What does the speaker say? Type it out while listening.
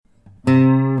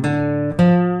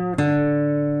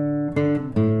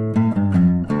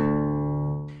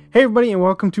Hey everybody, and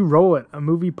welcome to Roll It, a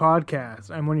movie podcast.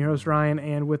 I'm one of your hosts, Ryan,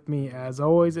 and with me, as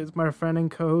always, is my friend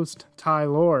and co-host, Ty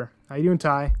Lore. How you doing,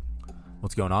 Ty?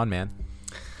 What's going on, man?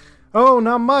 Oh,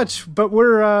 not much, but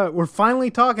we're finally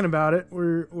talking about it.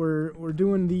 We're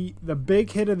doing the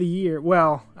big hit of the year.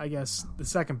 Well, I guess the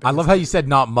second. I love how you said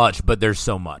not much, but there's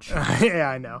so much. Yeah,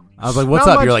 I know. I was like, "What's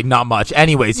not up?" Much, You're like, "Not much."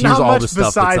 Anyways, here's all the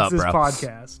stuff that's up, bro.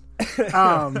 Besides this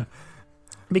podcast.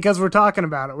 Because we're talking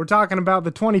about it. We're talking about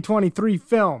the 2023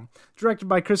 film, directed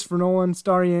by Christopher Nolan,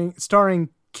 starring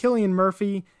Cillian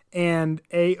Murphy and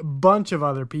a bunch of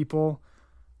other people,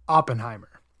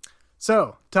 Oppenheimer.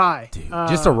 So, Ty. Dude,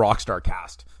 just a rock star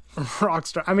cast.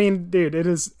 Rockstar. I mean, dude, it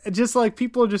is just like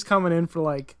people are just coming in for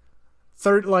like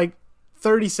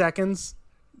 30 seconds,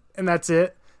 and that's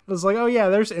it. It was like, oh yeah,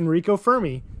 there's Enrico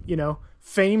Fermi,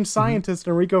 famed scientist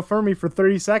Enrico Fermi for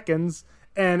 30 seconds.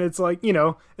 And it's like,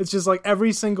 it's just like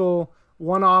every single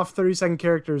one-off 30-second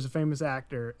character is a famous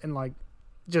actor and like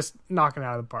just knocking it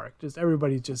out of the park. Just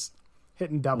everybody's just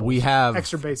hitting doubles. We have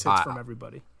extra base hits from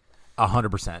everybody.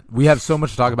 100%. We have so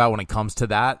much to talk about when it comes to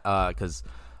that because,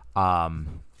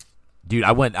 dude,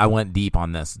 I went deep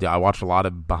on this. Dude, I watched a lot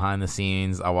of behind the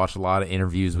scenes. I watched a lot of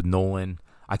interviews with Nolan.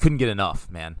 I couldn't get enough,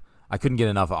 man. I couldn't get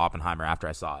enough of Oppenheimer after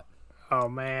I saw it. Oh,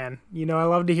 man. I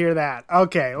love to hear that.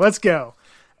 Okay, let's go.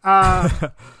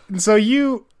 So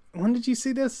when did you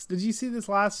see this? Did you see this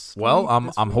last week? Well,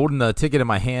 I'm holding the ticket in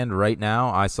my hand right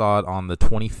now. I saw it on the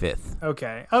 25th.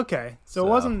 Okay. So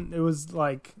it was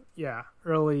like,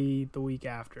 early the week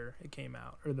after it came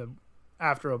out, or the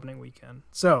after opening weekend.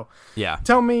 So, yeah.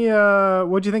 Tell me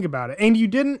what'd you think about it? And you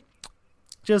didn't,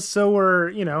 just so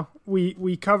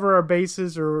we cover our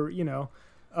bases, or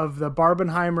of the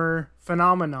Barbenheimer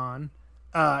phenomenon.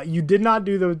 You did not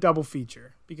do the double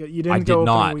feature because you didn't go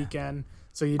opening weekend.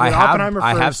 So you did Oppenheimer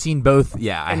first. I have seen both.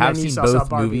 Yeah, I have seen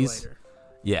both movies. Later.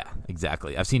 Yeah,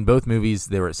 exactly. I've seen both movies.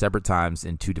 They were at separate times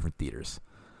in two different theaters.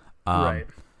 Right.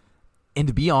 And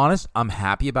to be honest, I'm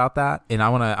happy about that. And I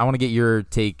want to get your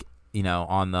take,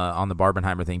 on the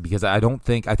Barbenheimer thing, because I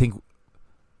think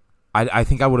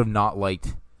I would have not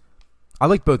liked. I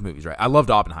liked both movies, right? I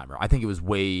loved Oppenheimer. I think it was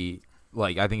I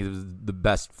think it was the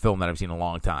best film that I've seen in a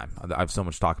long time. I have so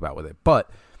much to talk about with it. But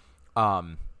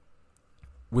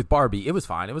with Barbie, it was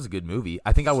fine. It was a good movie.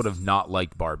 I think I would have not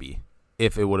liked Barbie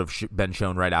if it would have been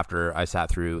shown right after I sat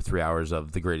through 3 hours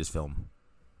of the greatest film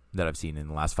that I've seen in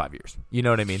the last 5 years. You know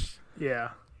what I mean? Yeah.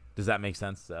 Does that make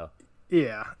sense? So.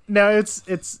 Yeah. No,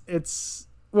 it's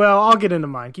well, I'll get into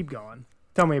mine. Keep going.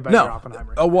 Tell me about your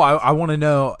Oppenheimer. Oh, well, I want to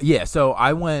know. Yeah, so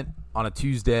I went on a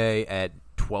Tuesday at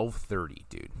 12:30,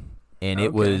 dude. And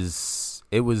it was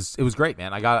great,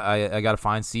 man. I got a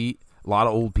fine seat, a lot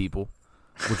of old people,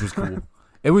 which was cool.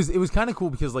 It was kind of cool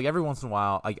because like every once in a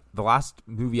while, like the last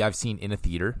movie I've seen in a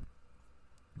theater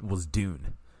was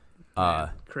Dune.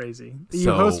 Crazy.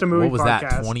 You host a movie podcast. What was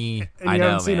that? 20? And you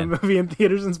haven't seen a movie in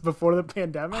theaters since before the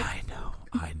pandemic. I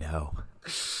know.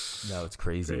 No, it's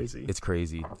crazy. It's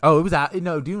crazy. Oh, it was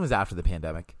Dune was after the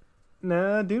pandemic.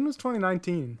 No, Dune was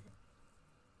 2019.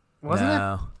 Wasn't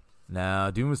it?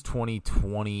 No, Dune was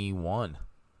 2021.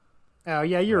 Oh,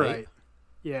 yeah, you're right.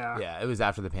 Yeah. Yeah, it was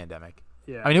after the pandemic.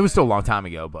 Yeah. I mean, it was still a long time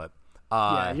ago, but...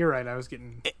 yeah, you're right. I was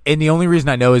getting... And the only reason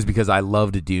I know is because I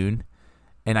loved Dune,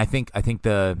 and I think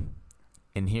the...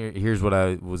 And here's what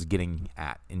I was getting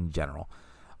at in general.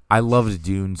 I loved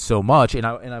Dune so much, and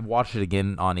I've watched it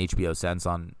again on HBO since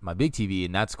on my big TV,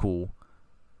 and that's cool.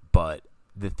 But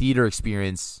the theater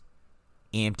experience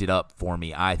amped it up for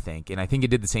me, I think. And I think it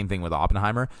did the same thing with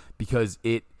Oppenheimer because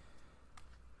it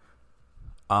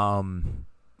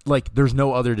there's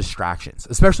no other distractions,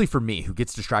 especially for me who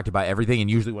gets distracted by everything. And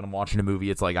usually when I'm watching a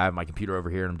movie, it's like I have my computer over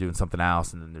here and I'm doing something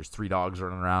else, and then there's 3 dogs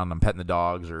running around and I'm petting the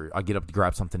dogs, or I get up to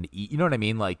grab something to eat. You know what I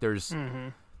mean? Like there's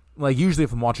like usually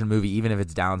if I'm watching a movie, even if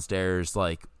it's downstairs,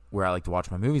 like where I like to watch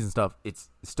my movies and stuff,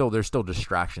 there's still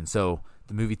distractions. So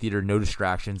the movie theater, no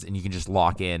distractions, and you can just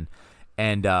lock in.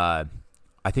 And I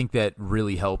think that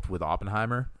really helped with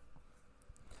Oppenheimer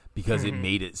because it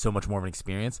made it so much more of an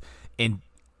experience.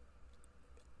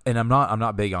 And I'm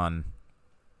not big on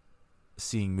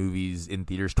seeing movies in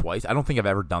theaters twice. I don't think I've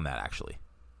ever done that, actually.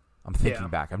 I'm thinking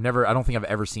back. I don't think I've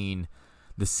ever seen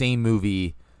the same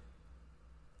movie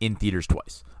in theaters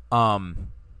twice.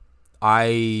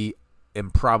 I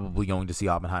am probably going to see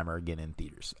Oppenheimer again in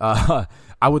theaters. I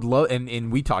would love,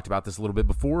 and we talked about this a little bit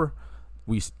before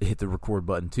we hit the record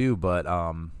button too, but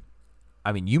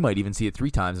I mean, you might even see it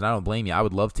 3 times, and I don't blame you. I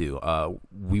would love to.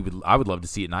 I would love to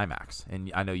see it in IMAX,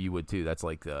 and I know you would too. That's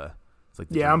like the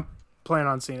dream. I'm planning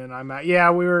on seeing it in IMAX.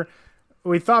 Yeah,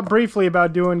 we thought briefly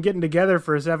about getting together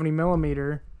for a 70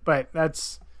 millimeter, but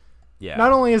that's Yeah.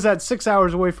 Not only is that 6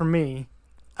 hours away from me,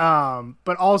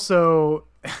 but also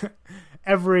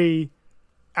it's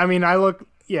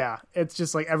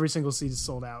just like every single seat is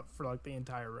sold out for like the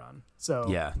entire run. So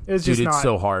yeah, it's just it's not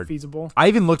so hard. feasible. I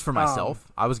even looked for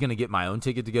myself. I was gonna get my own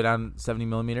ticket to go down 70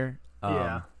 millimeter.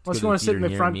 Unless you want to sit in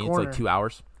the front corner. It's like 2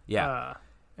 hours. Yeah,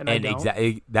 and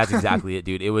that's exactly it,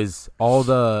 dude. It was all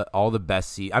the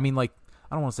best seats. I mean, like,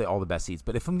 I don't want to say all the best seats,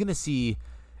 but if I'm gonna see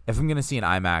an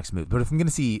IMAX movie, but if I'm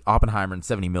gonna see Oppenheimer in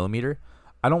 70 millimeter,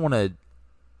 I don't want to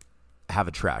have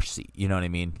a trash seat. You know what I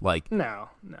mean? Like, no.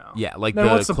 Yeah, like then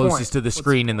the closest to the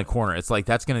screen in the corner. It's like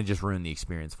that's gonna just ruin the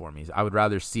experience for me. I would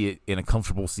rather see it in a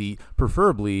comfortable seat,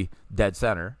 preferably dead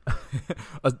center.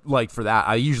 Like for that,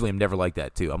 I usually am never like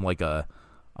that too.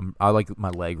 I like my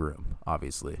leg room,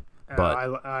 obviously.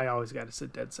 But I always got to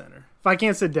sit dead center. If I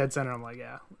can't sit dead center, I'm like,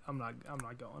 yeah, I'm not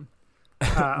going.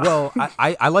 Well,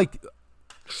 I like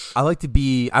to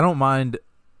be. I don't mind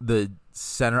the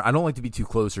center. I don't like to be too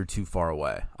close or too far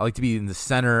away. I like to be in the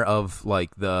center of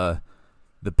like the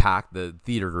pack, the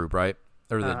theater group, right?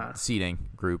 Or the seating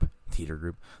group,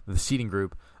 the seating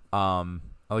group. I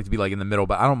like to be like in the middle,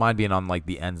 but I don't mind being on like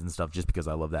the ends and stuff just because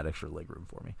I love that extra leg room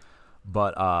for me.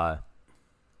 But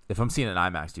if I'm seeing an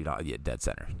IMAX, dude, dead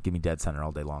center. Give me dead center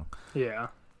all day long. Yeah.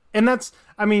 And that's,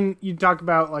 I mean, you talk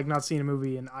about like not seeing a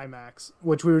movie in IMAX,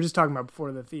 which we were just talking about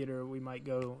before the theater. We might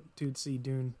go to see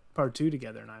Dune Part 2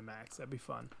 together in IMAX. That'd be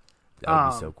fun. That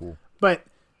would be so cool. But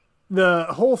the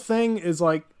whole thing is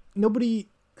like nobody,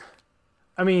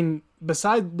 I mean,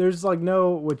 besides, there's like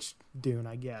which Dune,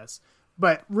 I guess.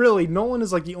 But really, Nolan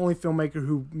is like the only filmmaker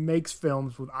who makes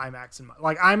films with IMAX in mind.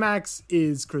 Like IMAX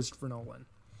is Christopher Nolan.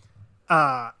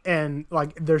 And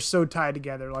like they're so tied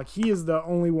together. Like he is the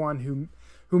only one who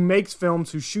makes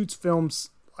films, who shoots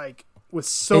films like with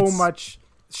so much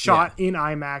shot in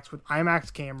IMAX with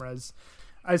IMAX cameras.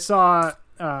 I saw,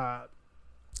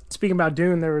 speaking about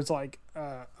Dune, there was like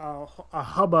a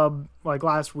hubbub like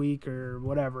last week or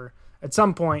whatever at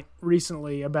some point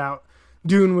recently about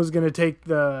Dune was going to take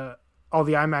all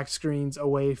the IMAX screens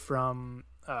away from,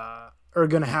 or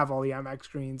going to have all the IMAX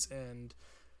screens and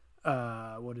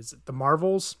the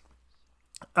Marvels.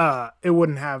 It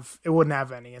wouldn't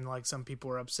have any, and like some people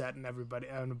were upset, and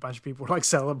a bunch of people were like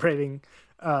celebrating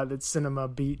that cinema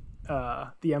beat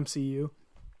the MCU.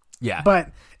 Yeah, but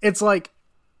it's like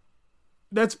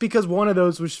that's because one of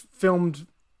those was filmed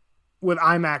with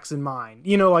IMAX in mind.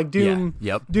 You know, like Dune.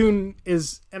 Yeah. Yep. Dune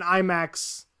is an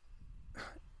IMAX.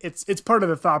 It's part of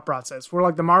the thought process. Where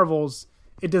like the Marvels,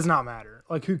 it does not matter.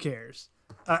 Like who cares?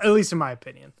 At least in my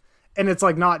opinion. And it's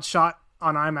like not shot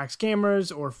on IMAX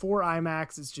cameras or for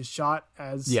IMAX. It's just shot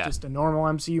as just a normal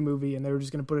MCU movie, and they were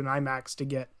just going to put it in IMAX to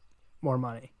get more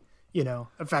money,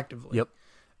 effectively. Yep.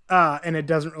 And it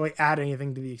doesn't really add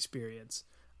anything to the experience.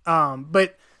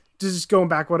 But just going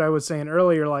back what I was saying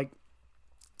earlier, like,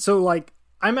 so like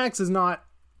IMAX is not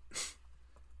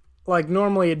like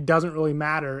normally it doesn't really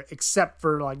matter except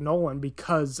for like Nolan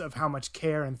because of how much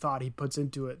care and thought he puts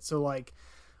into it. So like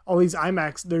all these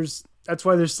IMAX, that's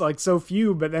why there's like so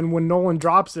few. But then when Nolan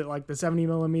drops it, like the 70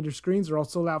 millimeter screens are all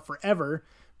sold out forever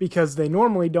because they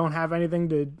normally don't have anything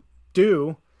to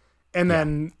do. And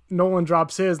then Nolan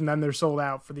drops his and then they're sold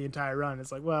out for the entire run.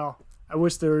 It's like, well, I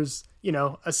wish there was,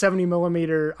 a 70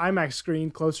 millimeter IMAX screen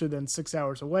closer than 6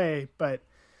 hours away, but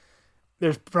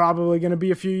there's probably going to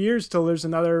be a few years till there's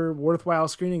another worthwhile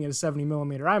screening at a 70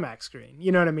 millimeter IMAX screen.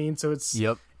 You know what I mean? So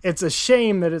it's a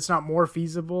shame that it's not more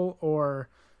feasible or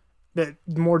that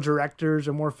more directors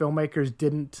or more filmmakers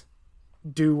didn't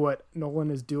do what Nolan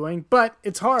is doing, but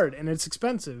it's hard and it's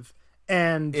expensive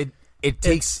and it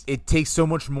takes so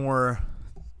much more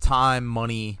time,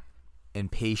 money,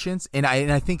 and patience. And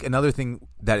I think another thing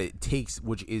that it takes,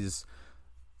 which is,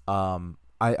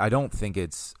 I don't think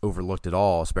it's overlooked at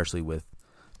all, especially with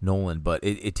Nolan, but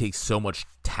it takes so much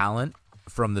talent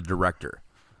from the director,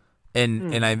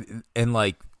 and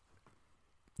like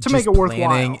to make it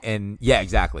worthwhile. And yeah,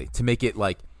 exactly, to make it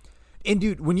like. And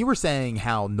dude, when you were saying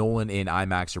how Nolan and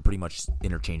IMAX are pretty much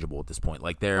interchangeable at this point,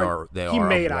 like they are he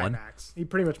made IMAX. He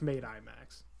pretty much made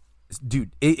IMAX.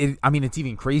 Dude, I mean, it's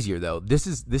even crazier though. This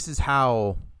is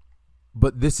how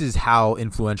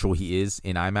influential he is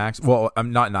in IMAX. Well,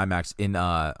 I'm not in IMAX.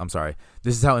 I'm sorry.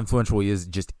 This is how influential he is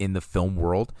just in the film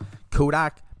world.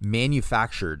 Kodak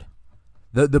manufactured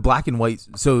the black and white.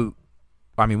 So,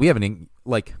 I mean, we haven't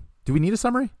like. Do we need a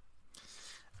summary?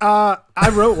 I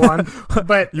wrote one,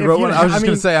 but you wrote one. I was just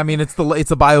gonna say. I mean, it's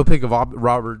a biopic of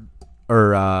Robert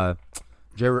or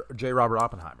J. Robert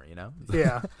Oppenheimer.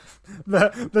 Yeah.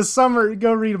 The summary.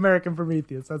 Go read American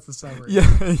Prometheus. That's the summary.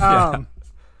 Yeah.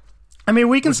 I mean,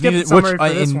 we can skip the summary for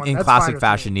this one. In classic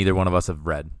fashion, neither one of us have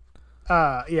read.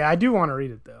 Yeah, I do want to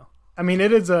read it though. I mean,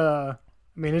 it is a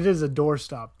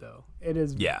doorstop though. It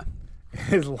is. Yeah.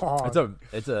 It is long.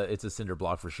 It's a cinder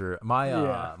block for sure.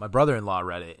 My my brother-in-law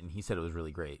read it and he said it was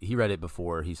really great. He read it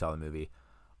before he saw the movie.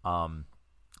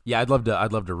 Yeah, I'd love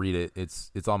to read it.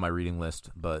 It's on my reading list,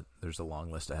 but there's a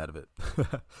long list ahead of it.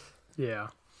 Yeah.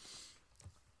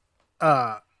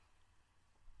 But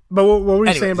what were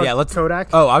you saying about Kodak?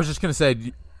 Oh, I was just gonna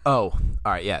say. Oh,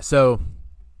 all right, yeah. So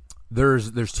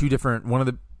there's two different.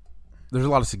 There's a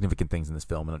lot of significant things in this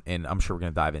film, and I'm sure we're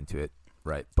gonna dive into it,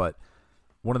 right? But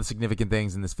one of the significant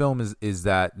things in this film is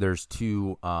that there's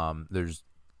two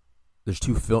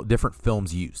different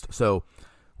films used. So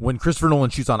when Christopher Nolan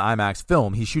shoots on IMAX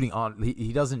film, he's shooting on.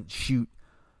 He doesn't shoot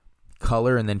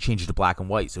color and then change it to black and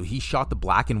white. So he shot the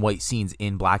black and white scenes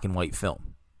in black and white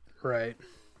film. Right.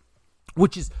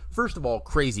 Which is, first of all,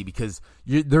 crazy because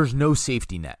there's no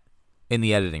safety net in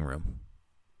the editing room.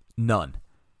 None.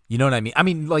 You know what I mean? I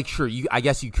mean, like, sure, I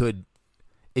guess you could,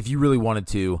 if you really wanted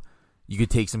to, you could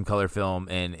take some color film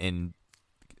and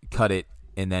cut it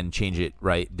and then change it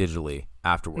right digitally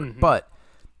afterward. Mm-hmm. But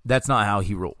that's not how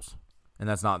he rolls, and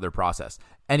that's not their process.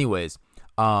 Anyways,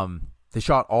 they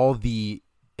shot all the,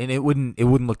 and it wouldn't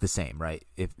look the same, right?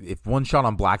 If one shot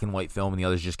on black and white film and the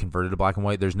other's just converted to black and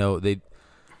white, there's no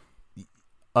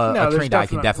a trained eye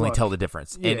can definitely tell the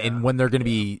difference. Yeah. And when they're going to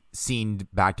be seen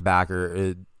back to back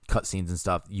or cut scenes and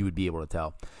stuff, you would be able to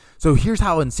tell. So here's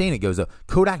how insane it goes though.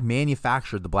 Kodak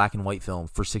manufactured the black and white film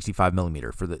for 65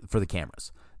 millimeter for the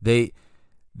cameras. They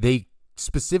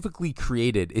specifically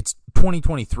created, it's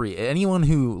 2023. Anyone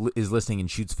who is listening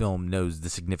and shoots film knows the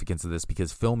significance of this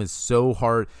because film is so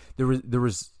hard. There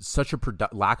was such a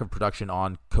lack of production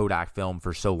on Kodak film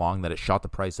for so long that it shot the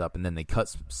price up, and then they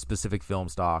cut specific film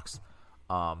stocks.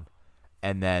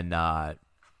 And then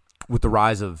with the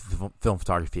rise of film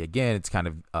photography again, it's kind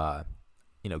of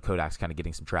Kodak's kind of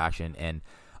getting some traction, and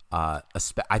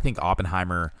I think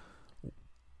Oppenheimer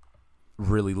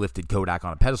really lifted Kodak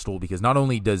on a pedestal because not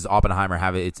only does Oppenheimer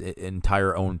have its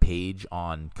entire own page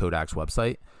on Kodak's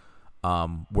website,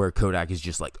 where Kodak is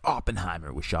just like,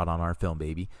 Oppenheimer was shot on our film,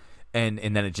 baby, and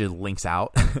then it just links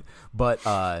out,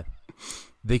 but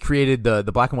they created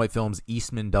the black and white films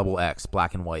Eastman XX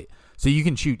black and white. So you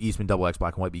can shoot Eastman XX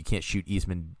black and white, but you can't shoot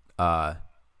Eastman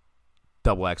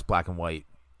XX black and white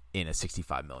in a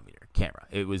 65 millimeter camera.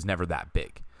 It was never that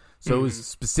big. So it was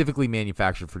specifically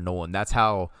manufactured for Nolan. That's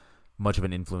how much of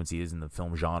an influence he is in the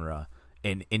film genre.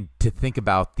 And to think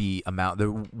about the amount,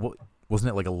 wasn't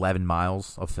it like 11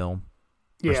 miles of film?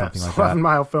 Or something like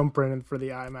 11-mile film printed for the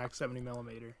IMAX 70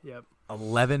 millimeter. Yep.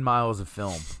 11 miles of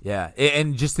film. Yeah.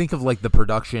 And just think of like the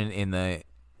production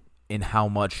in how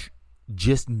much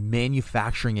just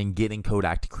manufacturing and getting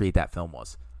Kodak to create that film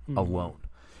was alone.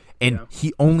 And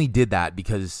he only did that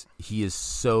because he is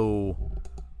so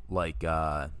like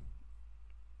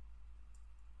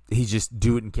he's just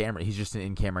do it in camera. He's just an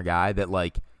in-camera guy that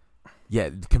like, yeah,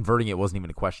 converting it wasn't even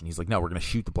a question. He's like, no, we're going to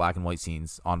shoot the black and white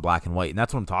scenes on black and white. And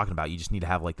that's what I'm talking about. You just need to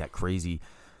have like that crazy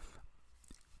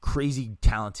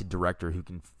talented director who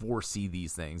can foresee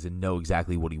these things and know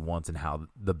exactly what he wants and how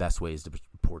the best way is to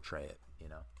portray it, you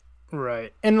know?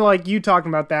 Right. And like you talking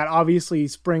about that obviously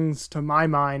springs to my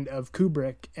mind of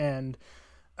Kubrick. And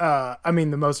I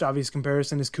mean, the most obvious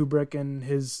comparison is Kubrick and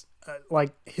his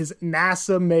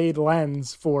NASA-made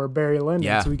lens for Barry Lyndon.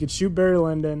 Yeah. So we could shoot Barry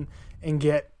Lyndon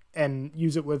and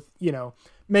use it with,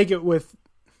 make it with,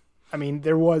 I mean,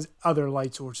 there was other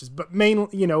light sources, but mainly,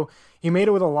 he made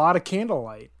it with a lot of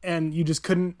candlelight, and you just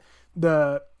couldn't,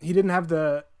 he didn't have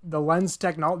the lens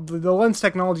technology. The lens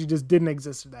technology just didn't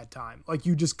exist at that time. Like,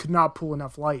 you just could not pull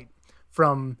enough light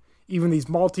from even these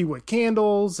multi-wick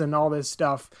candles and all this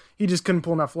stuff. He just couldn't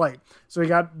pull enough light. So he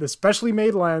got the specially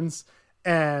made lens,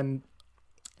 and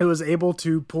it was able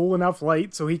to pull enough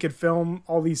light so he could film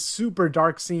all these super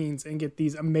dark scenes and get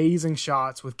these amazing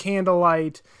shots with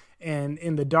candlelight and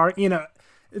in the dark.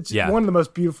 It's one of the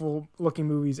most beautiful looking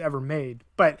movies ever made.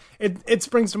 But it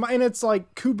springs to mind, and it's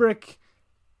like Kubrick,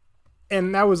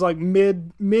 and that was like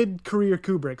mid career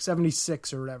Kubrick,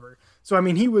 76 or whatever. So I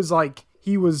mean, he was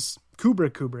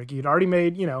Kubrick. He'd already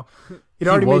made, he'd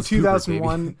already made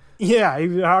 2001. Yeah,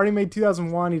 he already made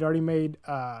 2001. He'd already made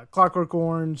Clockwork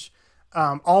Orange.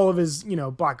 All of his,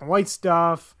 black and white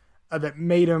stuff that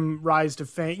made him rise to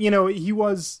fame. He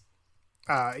was,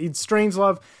 he'd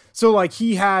Strangelove. So like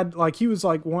he was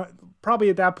like probably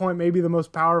at that point, maybe the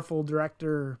most powerful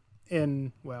director he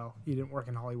didn't work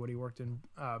in Hollywood. He worked in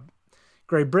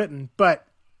Great Britain, but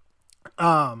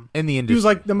in the industry, he was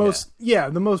like the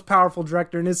most powerful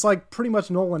director. And it's like pretty much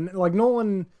Nolan. Like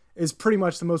Nolan is pretty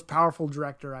much the most powerful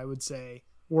director, I would say,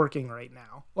 working right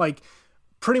now. Like,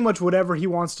 pretty much whatever he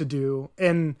wants to do.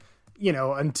 And,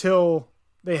 until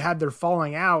they had their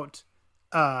falling out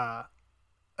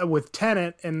with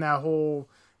Tenet and that whole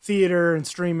theater and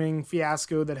streaming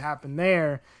fiasco that happened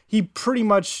there, he pretty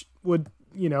much would,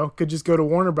 could just go to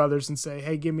Warner Brothers and say,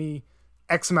 hey, give me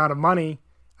X amount of money.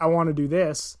 I want to do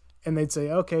this. And they'd say,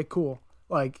 okay, cool.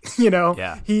 Like, he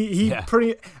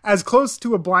pretty as close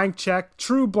to a blank check,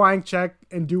 true blank check,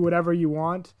 and do whatever you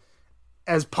want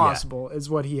as possible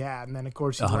is what he had. And then of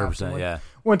course he 100%,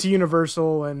 went to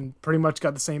Universal and pretty much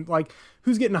got the same. Like,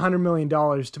 who's getting $100 million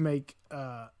to make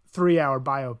a 3-hour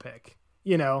biopic?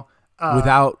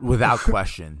 Without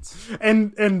questions.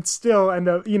 And still,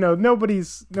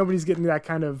 nobody's getting that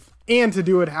kind of, and to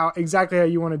do it exactly how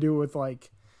you want to do it with,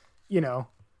 like,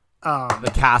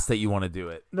 the cast that you want to do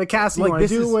it. The cast you want to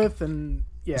do it with, and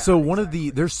So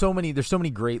there's so many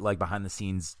great, like, behind the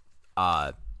scenes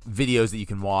videos that you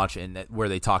can watch and where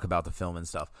they talk about the film and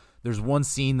stuff. There's one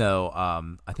scene though,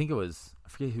 I think it was, I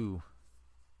forget who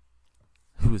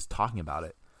was talking about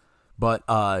it, but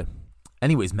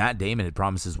anyways, Matt Damon had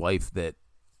promised his wife that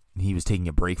he was taking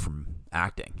a break from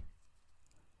acting,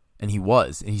 and he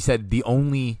was, and he said the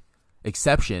only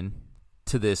exception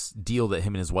to this deal that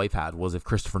him and his wife had was if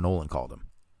Christopher Nolan called him.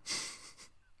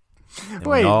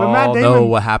 Wait, but Matt Damon, know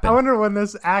what happened. I wonder when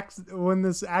this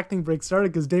acting break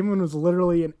started, because Damon was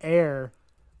literally in Air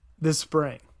this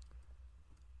spring.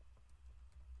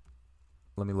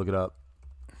 Let me look it up.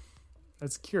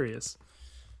 That's curious.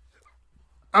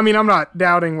 I mean, I'm not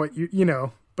doubting what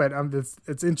but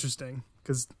it's interesting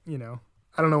because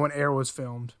I don't know when Air was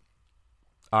filmed.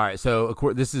 All right, so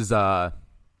this is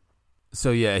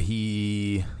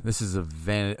this is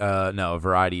a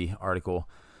Variety article,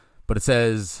 but it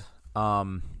says,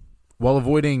 while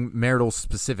avoiding marital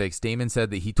specifics, Damon said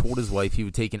that he told his wife he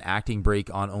would take an acting break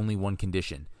on only one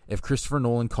condition: if Christopher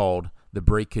Nolan called, the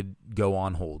break could go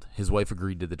on hold. His wife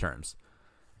agreed to the terms,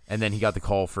 and then he got the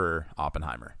call for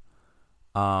Oppenheimer.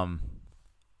 So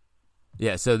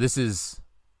this is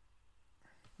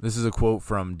a quote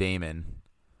from Damon.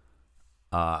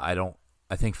 I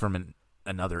think from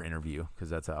another interview, because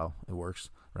that's how it works,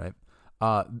 right?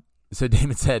 So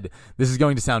Damon said, "This is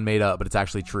going to sound made up, but it's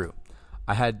actually true.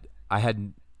 I had,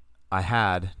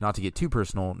 not to get too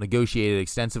personal, negotiated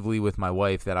extensively with my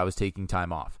wife that I was taking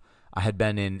time off. I had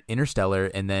been in Interstellar,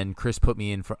 and then Chris put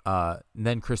me on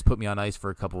ice for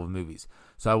a couple of movies,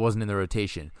 so I wasn't in the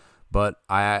rotation. But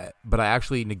I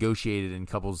actually negotiated in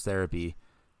couples therapy.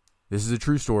 This is a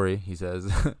true story," he says.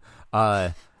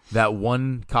 That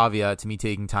one caveat to me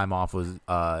taking time off was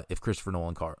if Christopher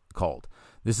Nolan called.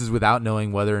 This is without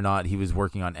knowing whether or not he was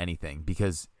working on anything,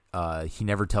 because he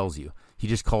never tells you. He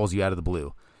just calls you out of the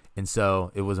blue. And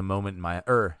so it was a moment in my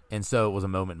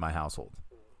household.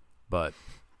 But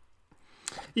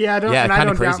I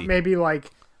don't crazy. doubt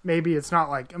maybe it's not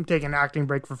like I'm taking an acting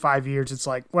break for 5 years. It's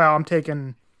like, well, I'm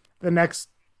taking the next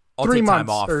 3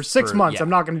 months or 6 months. I'm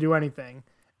not going to do anything.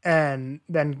 And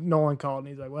then Nolan called and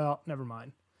he's like, well, never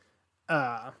mind.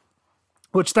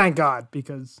 Which thank God,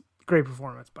 because great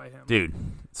performance by him, dude.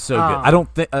 So good. I don't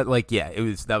think that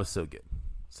was so good.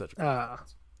 Such a good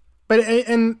performance. But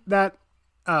and that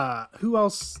who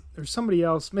else or somebody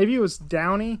else, maybe it was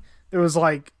Downey. It was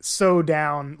like so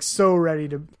down, so ready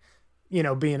to,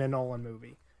 be in a Nolan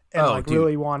movie, and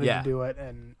really wanted to do it,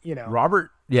 and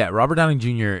Robert Downey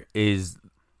Jr. is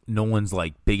Nolan's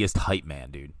like biggest hype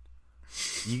man, dude.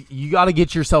 You got to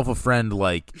get yourself a friend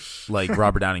like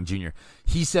Robert Downey Jr.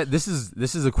 He said this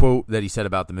is a quote that he said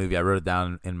about the movie. I wrote it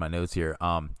down in my notes here.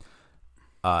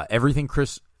 Everything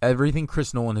Chris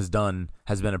Nolan has done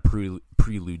has been a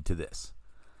prelude to this.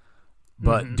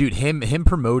 But dude, him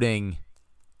promoting.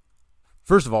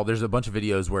 First of all, there's a bunch of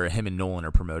videos where him and Nolan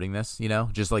are promoting this.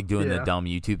 Just like doing the dumb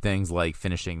YouTube things, like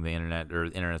finishing the internet or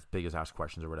internet's biggest asked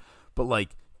questions or whatever. But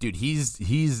like, dude, he's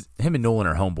him and Nolan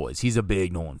are homeboys. He's a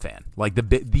big Nolan fan, like the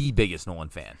biggest Nolan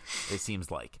fan. It seems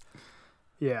like.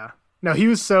 Yeah. No, he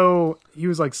was so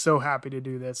happy to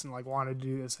do this and like wanted to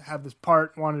do this, have this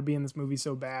part, wanted to be in this movie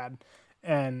so bad.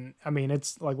 And I mean,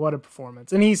 it's like, what a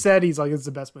performance. And he said, he's like, it's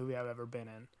the best movie I've ever been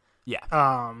in.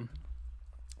 Yeah.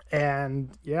 And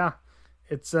yeah,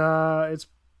 it's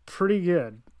pretty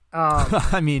good.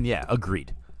 I mean, yeah,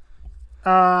 agreed.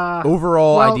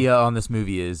 Overall idea on this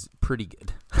movie is pretty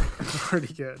good.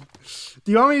 Pretty good.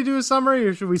 Do you want me to do a summary,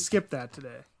 or should we skip that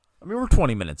today? I mean, we're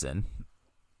 20 minutes in.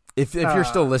 If you're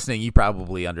still listening, you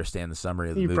probably understand the summary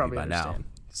of the movie by now.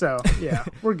 So yeah,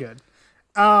 we're good.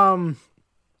 So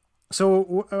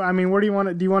I mean, where do you want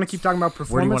to? Do you want to keep talking about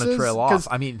performances? Where do you want to trail off?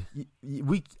 I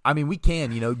mean, we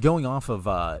can. Going off of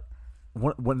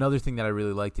one another thing that I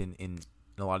really liked in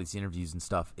a lot of these interviews and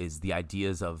stuff is the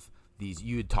ideas of these.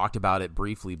 You had talked about it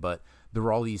briefly, but there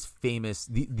were all these famous.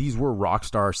 These were rock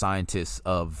star scientists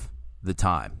of the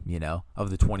time, of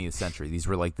the 20th century. These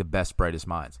were like the best, brightest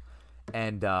minds,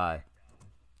 and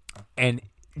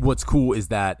what's cool is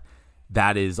that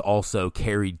is also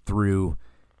carried through,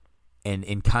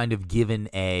 and kind of given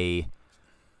a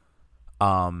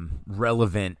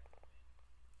relevant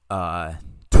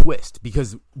twist,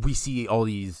 because we see all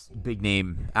these big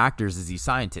name actors as these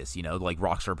scientists, like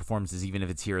rock star performances, even if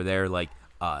it's here or there, like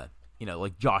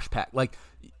like Josh Peck, like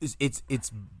it's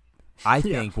I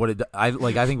think what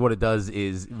it does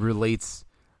is relates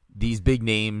these big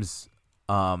names,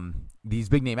 these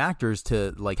big name actors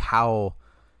to like how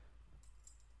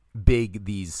big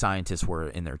these scientists were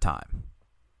in their time.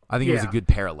 I think it was a good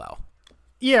parallel.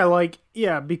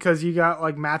 Yeah, because you got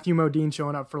like Matthew Modine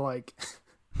showing up for like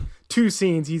 2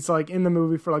 scenes. He's like in the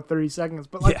movie for like 30 seconds,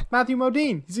 but like Matthew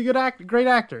Modine, he's a good actor, great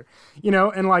actor,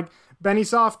 and like Benny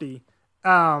Safdie.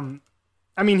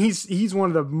 I mean, he's one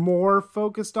of the more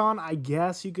focused on, I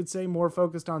guess you could say, more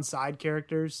focused on side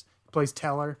characters. He plays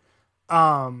Teller.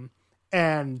 But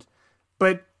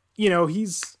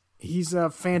he's a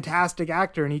fantastic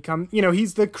actor, and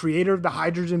he's the creator of the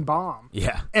hydrogen bomb.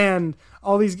 Yeah. And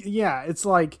all these, it's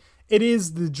like,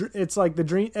 it's like the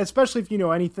dream, especially if you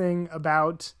know anything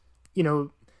about,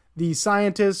 the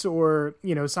scientists or,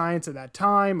 science at that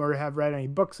time, or have read any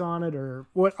books on it or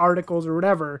what articles or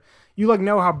whatever, you like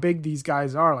know how big these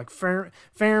guys are, like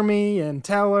Fermi and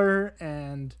Teller,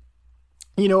 and,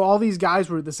 all these guys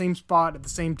were at the same spot at the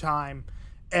same time.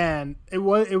 And it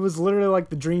was literally like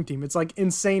the dream team. It's like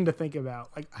insane to think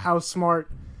about, like how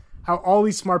all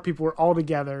these smart people were all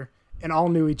together and all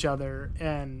knew each other.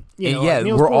 And like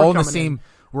we're all in the same,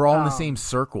 we're all in the same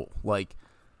circle. Like,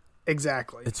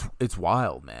 exactly. It's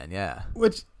wild, man. Yeah.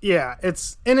 Which,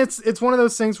 it's one of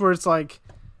those things where it's like,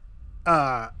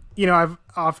 if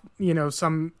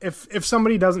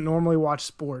somebody doesn't normally watch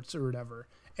sports or whatever,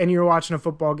 and you're watching a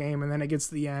football game and then it gets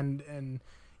to the end and,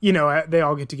 they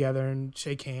all get together and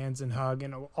shake hands and hug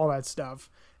and all that stuff.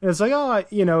 And it's like,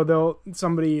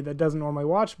 somebody that doesn't normally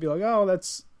watch be like, oh,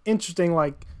 that's interesting.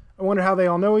 Like, I wonder how they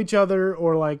all know each other,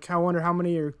 or like, I wonder how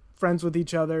many are friends with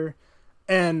each other.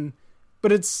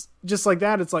 But it's just like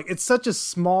that. It's like, it's such a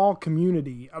small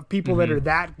community of people that are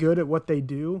that good at what they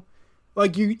do.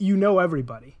 Like you know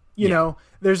everybody,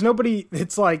 there's nobody.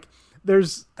 It's like,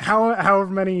 there's however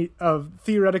many of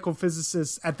theoretical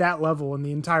physicists at that level in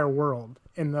the entire world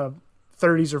in the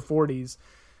 30s or 40s.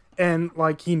 And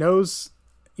like, he knows,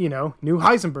 knew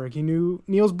Heisenberg, he knew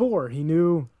Niels Bohr, he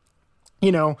knew,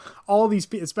 all these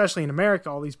people, especially in America,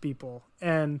 all these people.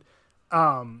 And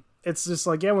it's just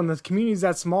like, when the community's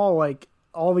that small, like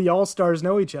all the all-stars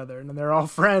know each other and they're all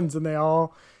friends and they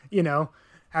all,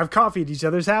 have coffee at each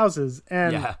other's houses.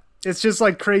 And it's just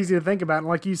like crazy to think about. And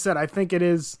like you said, I think it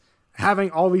is having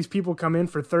all these people come in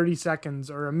for 30 seconds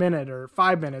or a minute or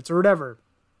 5 minutes or whatever.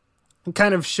 It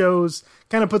kind of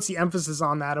puts the emphasis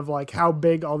on that of like how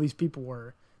big all these people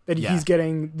were, that he's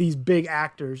getting these big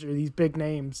actors or these big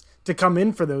names to come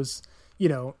in for those,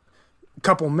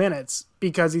 couple minutes,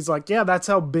 because he's like, that's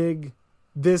how big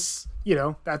this,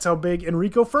 that's how big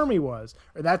Enrico Fermi was,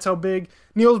 or that's how big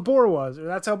Niels Bohr was, or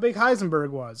that's how big Heisenberg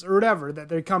was, or whatever, that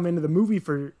they come into the movie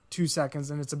for 2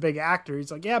 seconds and it's a big actor.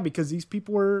 He's like, because these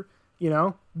people were,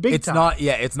 big time.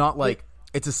 It's not like,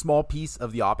 it's a small piece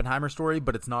of the Oppenheimer story,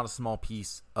 but it's not a small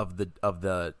piece of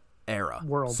the era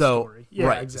world story. Yeah,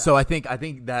 right. Exactly. So I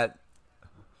think that,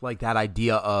 like, that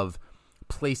idea of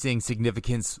placing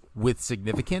significance with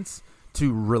significance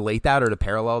to relate that or to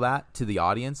parallel that to the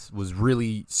audience was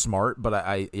really smart. But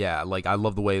I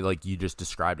love the way like you just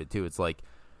described it too. It's like,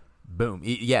 boom,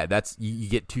 that's you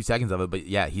get 2 seconds of it, but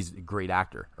he's a great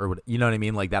actor, or what, you know what I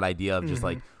mean? Like that idea of just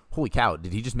like, holy cow,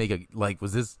 did he just make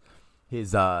was this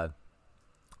his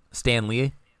Stan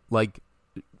Lee like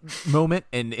moment,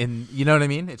 and you know what I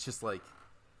mean? It's just like,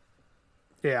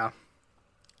 and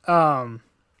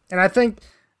I think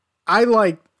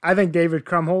David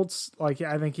Krumholtz, like,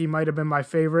 I think he might have been my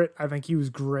favorite. I think he was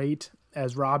great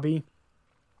as Robbie.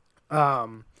 But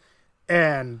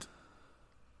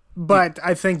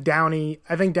I think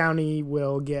Downey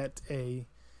will get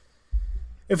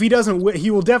if he doesn't, he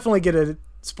will definitely get a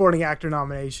supporting actor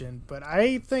nomination, but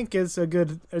I think it's a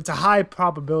high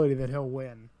probability that he'll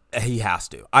win. He has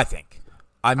to, I think.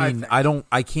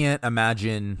 I can't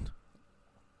imagine.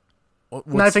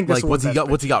 What's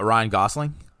he got? Ryan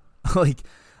Gosling? Like,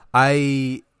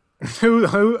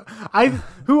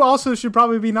 who also should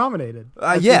probably be nominated.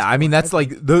 I mean, that's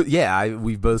like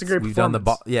we've done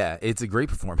it's a great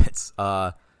performance.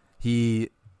 That's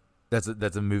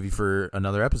a movie for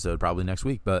another episode, probably next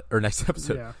week, or next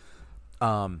episode.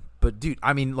 But dude,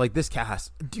 I mean, like this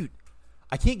cast, dude,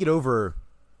 I can't get over.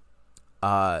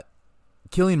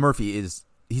 Cillian Murphy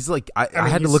he's like I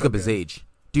had to look up his age,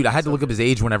 dude. I had to look up his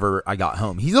age whenever I got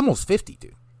home. He's almost 50,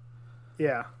 dude.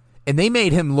 Yeah, and they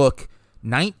made him look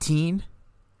 19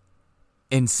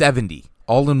 and 70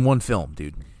 all in one film,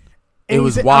 dude. It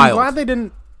was wild. I'm glad they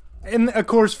didn't. And of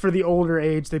course, for the older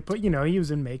age, they put he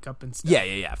was in makeup and stuff.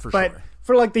 Yeah, for sure. But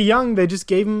for like the young, they just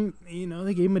gave him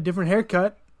they gave him a different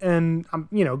haircut and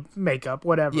makeup,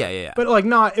 whatever. Yeah. But like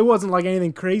it wasn't like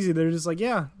anything crazy. They're just like,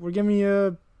 yeah, we're giving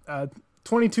you a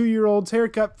 22-year-old's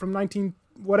haircut from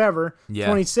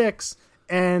 26,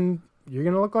 and you're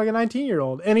gonna look like a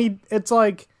 19-year-old. And it's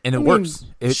like, and it works.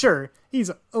 Sure, he's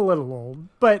a little old,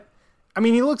 but I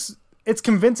mean, it's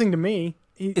convincing to me.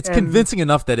 It's convincing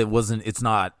enough that it's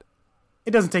not.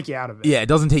 It doesn't take you out of it. Yeah, it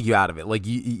doesn't take you out of it. Like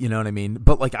you know what I mean.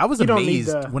 But like I was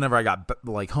amazed whenever I got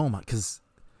like home because.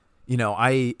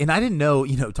 I didn't know,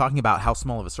 talking about how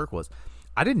small of a circle was,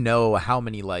 I didn't know how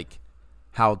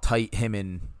tight him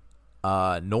and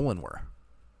Nolan were.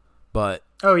 But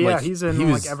he's in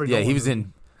every Nolan he was movie.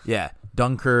 in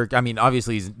Dunkirk. I mean,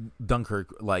 obviously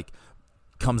Dunkirk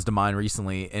comes to mind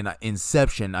recently, and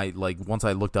Inception. Once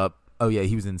I looked up,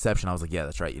 he was in Inception. I was like, yeah,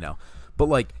 that's right,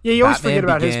 But you always Batman forget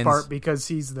about Begins, his part because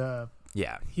he's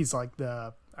he's like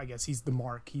I guess he's the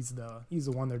mark. He's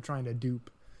the one they're trying to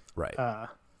dupe. Right.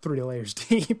 3 layers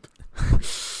deep.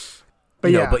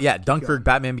 But Dunkirk,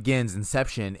 Batman Begins,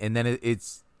 Inception, and then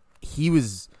he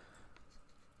was.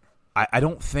 I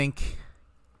don't think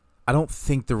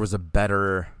there was a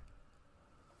better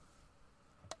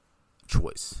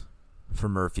choice for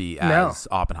Murphy as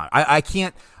Oppenheimer. I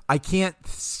can't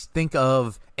think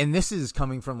of, and this is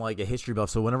coming from like a history buff.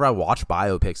 So whenever I watch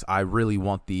biopics, I really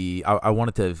want I want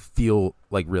it to feel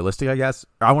like realistic. I guess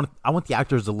I want the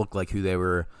actors to look like who they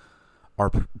are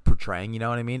portraying, you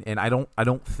know what I mean? And I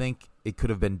don't think it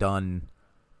could have been done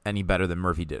any better than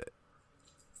Murphy did it.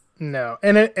 No,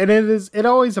 and it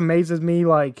always amazes me,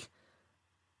 like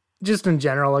just in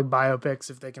general, like biopics,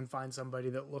 if they can find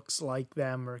somebody that looks like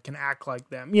them or can act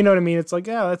like them, you know what I mean? It's like,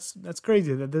 yeah, that's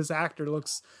crazy that this actor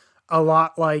looks a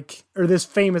lot like, or this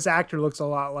famous actor looks a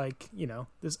lot like,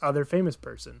 this other famous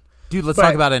person. Dude, let's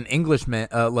talk about an Englishman,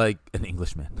 an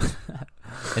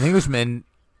Englishman.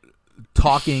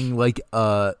 Talking like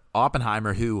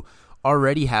Oppenheimer, who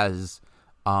already has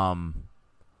an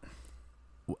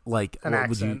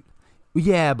accent.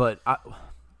 But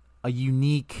a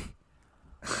unique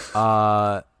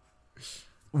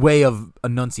way of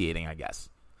enunciating, I guess.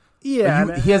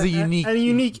 Yeah, he has a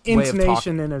unique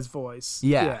intonation in his voice.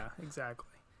 Yeah, exactly.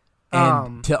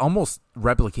 And to almost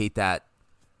replicate that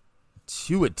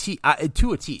to a T,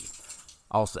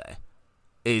 I'll say,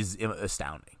 is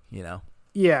astounding.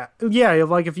 Yeah.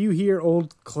 Like if you hear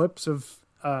old clips of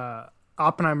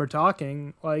Oppenheimer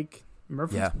talking, like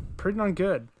Murphy's pretty darn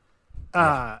good.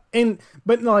 But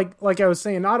like I was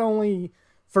saying, not only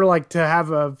for to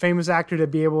have a famous actor to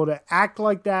be able to act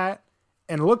like that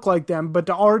and look like them, but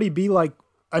to already be like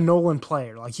a Nolan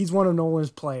player. Like he's one of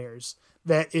Nolan's players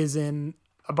that is in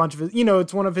a bunch of his.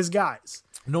 It's one of his guys.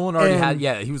 Nolan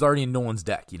already he was already in Nolan's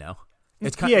deck.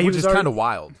 It's kind of, which is kind of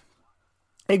wild.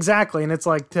 Exactly, and it's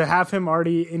like to have him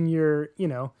already in your,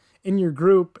 in your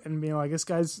group and being like,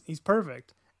 this he's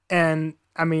perfect. And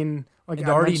I mean, like and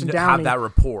I already mentioned have that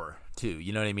rapport too.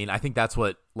 You know what I mean? I think that's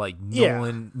what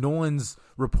Nolan's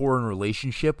rapport and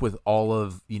relationship with all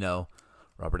of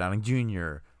Robert Downey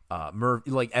Jr.,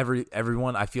 Murphy, like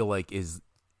everyone. I feel like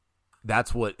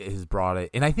that's what has brought it,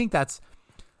 and I think that's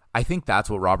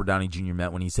what Robert Downey Jr.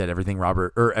 meant when he said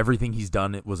everything he's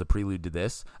done it was a prelude to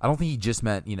this. I don't think he just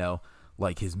meant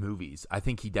like his movies. I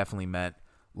think he definitely meant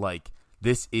like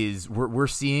this is we're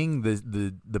seeing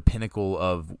the pinnacle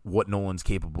of what Nolan's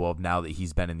capable of now that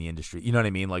he's been in the industry. You know what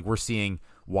I mean? Like we're seeing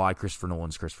why Christopher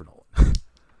Nolan's Christopher Nolan.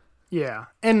 Yeah,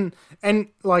 and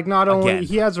like not only again,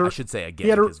 he has I should say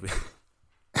again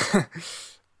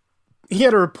he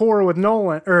had a rapport with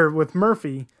Nolan or with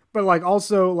Murphy, but like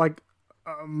also like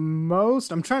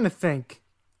most I'm trying to think.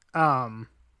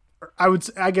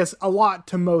 I guess a lot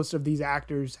to most of these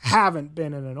actors haven't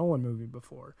been in a Nolan movie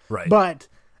before. Right. But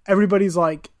everybody's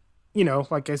like,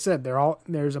 like I said,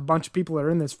 there's a bunch of people that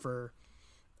are in this for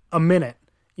a minute,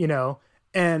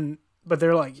 but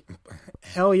they're like,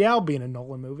 hell yeah, I'll be in a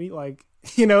Nolan movie. Like,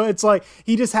 it's like,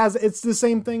 he just it's the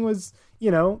same thing with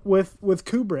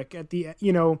Kubrick at the,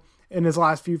 in his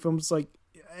last few films, like,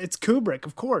 it's Kubrick,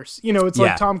 of course. It's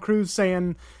like Tom Cruise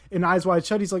saying in Eyes Wide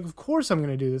Shut, he's like, of course I'm going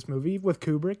to do this movie with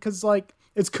Kubrick because, like,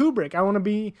 it's Kubrick. I want to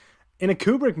be in a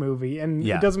Kubrick movie, and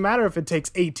it doesn't matter if it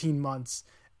takes 18 months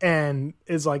and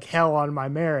is like hell on my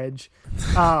marriage.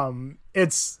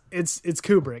 it's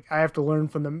Kubrick. I have to learn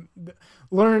from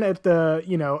learn at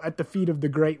the feet of the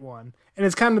great one. And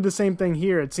it's kind of the same thing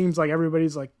here. It seems like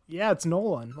everybody's like, yeah, it's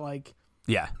Nolan. Like,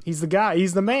 Yeah. he's the guy.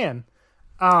 He's the man.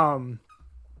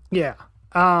 Yeah.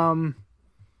 All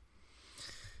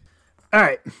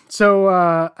right.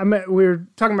 So we were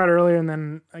talking about it earlier, and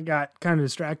then I got kind of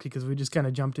distracted because we just kind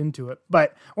of jumped into it.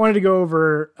 But I wanted to go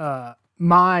over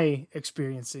my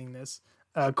experience seeing this.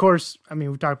 Of course, I mean,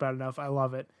 we've talked about it enough. I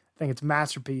love it. I think it's a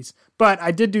masterpiece. But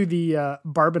I did do the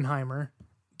Barbenheimer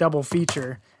double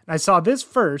feature. And I saw this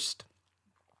first,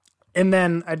 and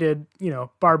then I did,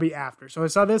 Barbie after. So I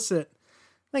saw this at,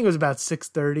 I think it was about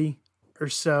 6:30 or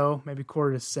so, maybe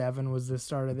 6:45 was the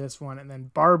start of this one. And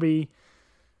then Barbie,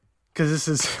 because this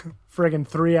is friggin'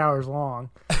 3 hours long,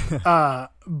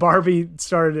 Barbie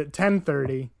started at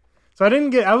 10:30. So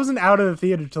I wasn't out of the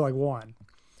theater till like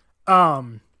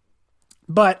 1.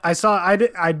 But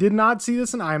I did not see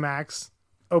this in IMAX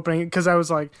opening, because I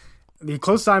was like, the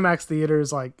closest IMAX theater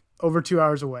is like over 2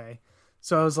 hours away.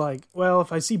 So I was like, well,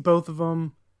 if I see both of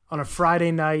them on a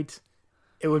Friday night,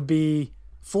 it would be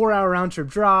 4-hour round trip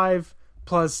drive,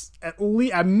 plus at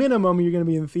minimum you're going to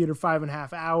be in the theater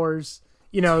 5.5 hours.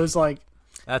 It was like,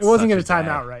 it wasn't going to time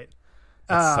out right.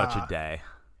 That's such a day.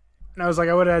 And I was like,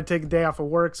 I would have to take a day off of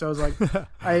work. So I was like,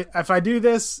 if I do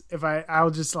this, I'll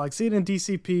just like see it in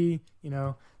DCP,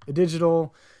 the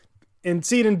digital, and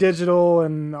see it in digital,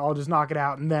 and I'll just knock it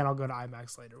out, and then I'll go to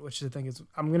IMAX later, which I think is,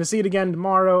 I'm going to see it again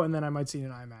tomorrow, and then I might see it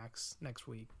in IMAX next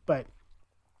week. But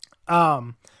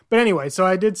anyway, so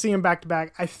I did see him back to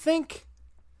back. I think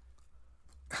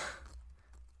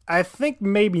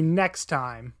maybe next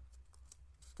time,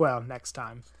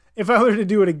 if I were to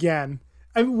do it again,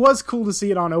 it was cool to see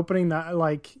it on opening night,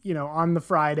 like, on the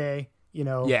Friday,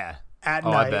 Yeah. at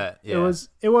Oh, night. I bet. Yeah.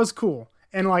 It was cool.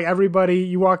 And like everybody,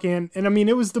 you walk in, and I mean,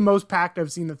 it was the most packed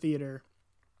I've seen the theater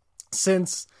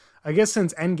since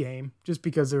Endgame, just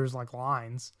because there was like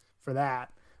lines for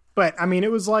that. But I mean,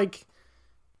 it was like,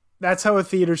 that's how a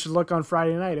theater should look on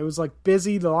Friday night. It was like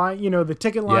busy. The line, the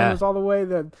ticket line was all the way.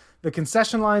 The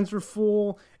concession lines were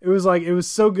full. It was like, it was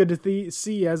so good to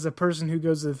see as a person who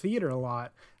goes to the theater a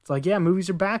lot. It's like, yeah, movies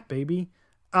are back, baby.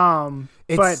 We kind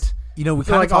of like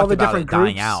talked all the about different it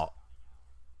dying groups. out.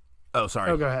 Oh,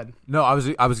 sorry. Oh, go ahead. No, I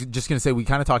was just gonna say we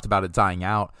kind of talked about it dying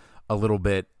out a little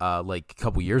bit, like a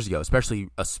couple years ago, especially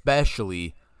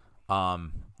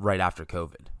right after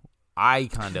COVID. I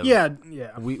kind of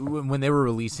when they were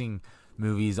releasing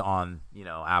movies on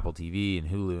Apple TV and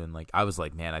Hulu, and like I was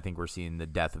like, man, I think we're seeing the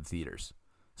death of theaters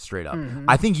straight up. Mm-hmm.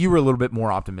 I think you were a little bit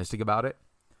more optimistic about it,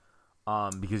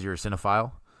 because you're a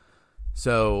cinephile.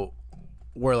 So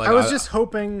we're like, I was just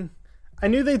hoping. I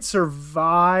knew they'd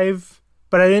survive,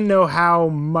 but I didn't know how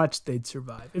much they'd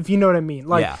survive, if you know what I mean.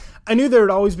 Like, I knew there would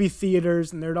always be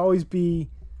theaters, and there'd always be,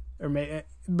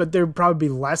 but there'd probably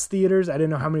be less theaters. I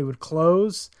didn't know how many would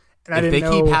close, and I didn't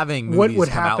know keep having what would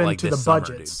come out happen like to the this summer,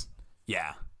 budgets. Dude.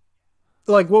 Yeah.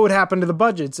 Like, what would happen to the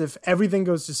budgets if everything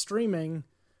goes to streaming?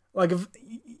 Like, if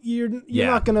you're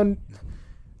not going to...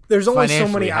 There's only so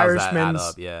many Irishmen.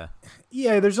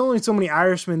 Yeah, there's only so many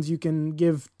Irishmen you can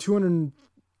give $220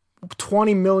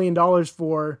 million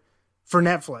for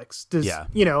Netflix. I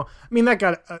mean, that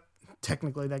got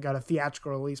technically that got a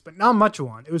theatrical release, but not much of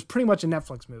one. It was pretty much a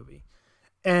Netflix movie,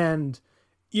 and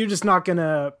you're not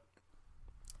gonna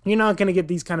get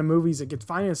these kind of movies that get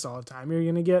financed all the time. You're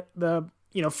gonna get the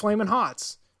Flamin'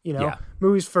 Hots,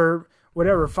 movies for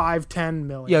whatever 5-10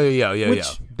 million. Yeah.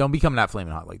 Don't become that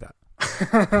Flamin' Hot like that.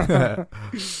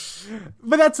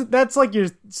 But that's like your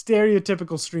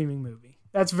stereotypical streaming movie.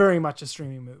 That's very much a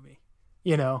streaming movie,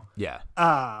 Yeah.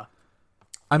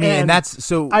 I mean, and that's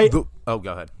so. Go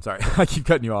ahead. Sorry, I keep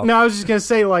cutting you off. No, I was just gonna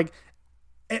say, like,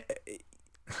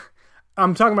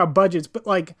 I'm talking about budgets, but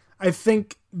like, I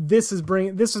think this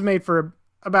was made for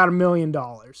about $1 million,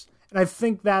 and I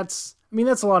think that's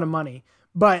a lot of money,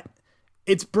 but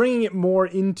it's bringing it more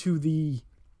into the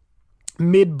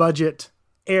mid-budget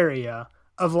area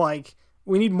of like,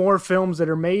 we need more films that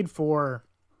are made for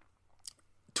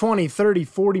 $20, $30,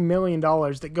 $40 million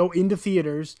that go into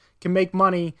theaters, can make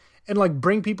money, and like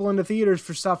bring people into theaters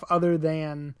for stuff other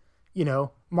than,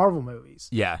 Marvel movies.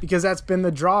 Yeah. Because that's been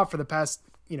the draw for the past,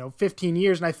 15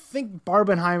 years. And I think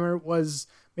Barbenheimer was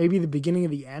maybe the beginning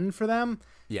of the end for them.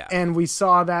 Yeah. And we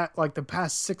saw that like the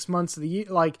past 6 months of the year,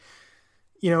 like,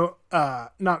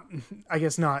 not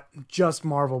just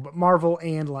Marvel, but Marvel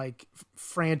and like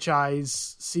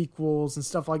franchise sequels and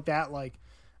stuff like that. Like,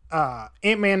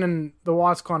 Ant-Man and the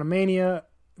Wasp: Quantumania,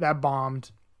 that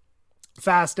bombed.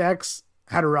 Fast X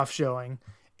had a rough showing.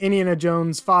 Indiana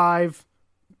Jones 5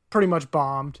 pretty much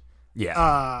bombed.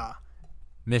 Yeah.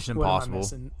 Mission What am I Impossible.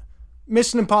 missing?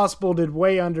 Mission Impossible did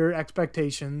way under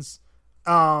expectations.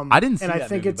 I didn't see and that I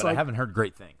think movie, it's but like, I haven't heard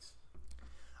great things.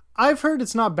 I've heard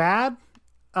it's not bad.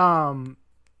 From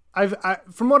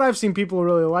what I've seen, people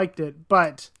really liked it,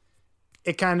 but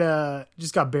it kind of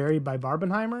just got buried by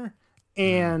Barbenheimer,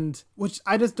 and which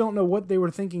I just don't know what they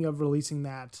were thinking of releasing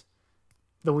that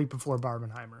the week before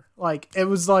Barbenheimer. It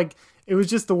was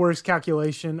just the worst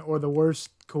calculation or the worst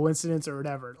coincidence or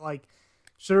whatever. Like,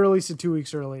 should have released it 2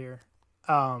 weeks earlier,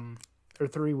 or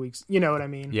 3 weeks. You know what I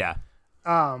mean? Yeah.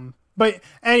 But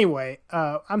anyway,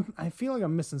 I feel like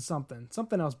I'm missing something.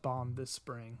 Something else bombed this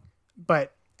spring.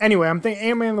 But anyway, I'm thinking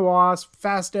Ant-Man and the Wasp,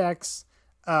 Fast X,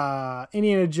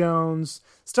 Indiana Jones,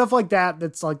 stuff like that.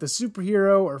 That's like the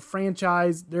superhero or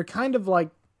franchise. They're kind of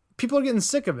like, people are getting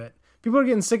sick of it. People are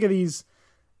getting sick of these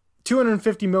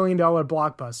 $250 million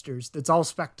blockbusters. That's all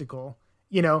spectacle.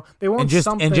 You know, they want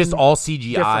something and just all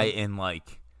CGI different. and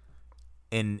like,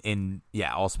 in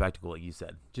all spectacle, like you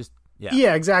said. Just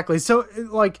yeah, exactly. So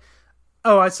like,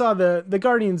 oh, I saw the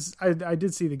Guardians. I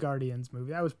did see the Guardians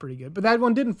movie. That was pretty good, but that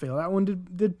one didn't fail. That one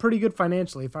did pretty good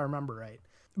financially, if I remember right.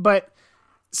 But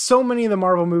so many of the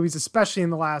Marvel movies, especially in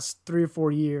the last 3 or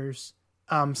 4 years,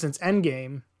 since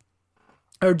Endgame,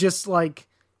 are just like,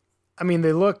 I mean,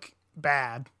 they look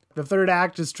bad. The third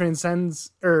act just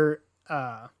transcends or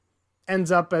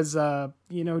ends up as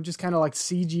just kind of like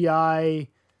CGI,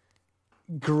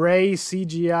 gray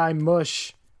CGI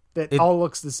mush that all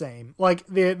looks the same. Like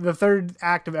the third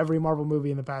act of every Marvel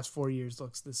movie in the past 4 years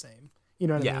looks the same. You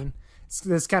know what I mean? It's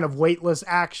this kind of weightless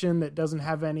action that doesn't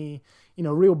have any,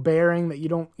 real bearing, that you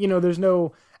don't, there's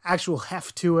no actual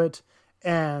heft to it.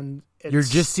 And you're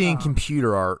just seeing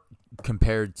computer art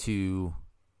compared to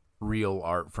real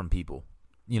art from people,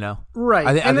 Right.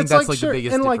 I think that's like the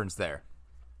biggest difference there.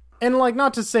 And like,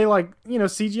 not to say like,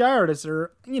 CGI artists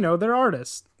are, they're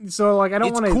artists. So like, I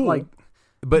don't want to like,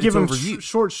 but give them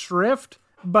short shrift,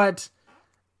 but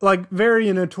like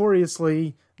very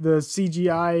notoriously, the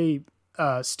CGI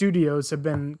studios have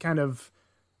been kind of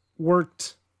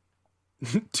worked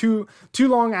too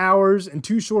long hours and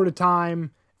too short a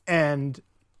time, and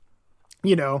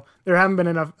there haven't been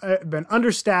enough, been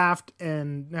understaffed,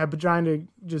 and have been trying to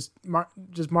just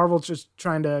Marvel's just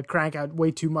trying to crank out way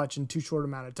too much in too short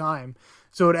amount of time,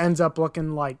 so it ends up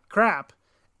looking like crap.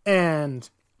 And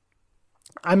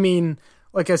I mean,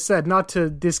 like I said, not to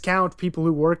discount people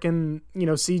who work in,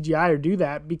 CGI or do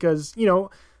that, because,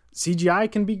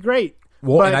 CGI can be great.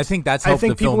 Well, and I think that's helped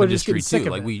the film industry too.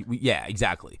 Like we yeah,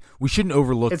 exactly. We shouldn't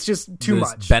overlook it's just too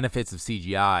much benefits of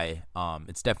CGI.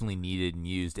 It's definitely needed and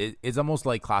used. It's almost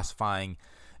like classifying,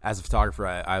 as a photographer,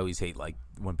 I always hate like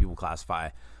when people classify,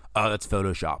 oh, that's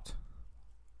photoshopped.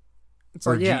 It's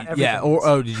like,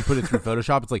 or did you put it through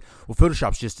Photoshop? It's like, well,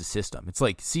 Photoshop's just a system. It's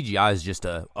like CGI is just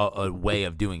a way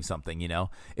of doing something,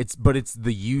 It's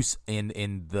the use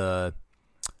and the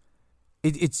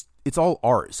it's all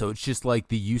art, so it's just like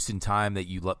the use and time that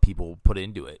you let people put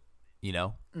into it,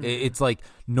 Mm-hmm. It's like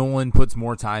Nolan puts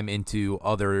more time into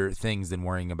other things than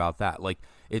worrying about that. Like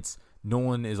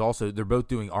Nolan is also, they're both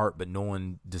doing art, but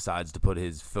Nolan decides to put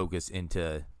his focus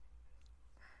into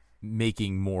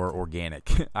making more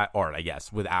organic art, I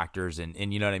guess, with actors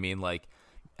and you know what I mean, like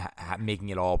making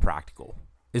it all practical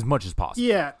as much as possible.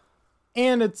 Yeah,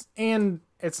 and it's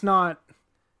not,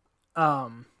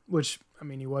 which I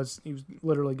mean, he was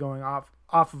literally going off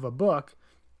of a book.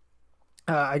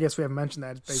 I guess we haven't mentioned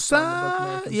that. It's based on the book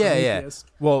American Prometheus.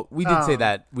 Well, we did say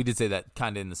that. We did say that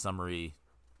kind of in the summary.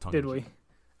 Did we?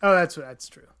 Oh, that's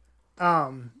true.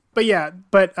 But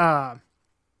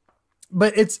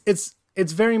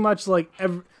it's very much like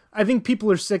I think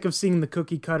people are sick of seeing the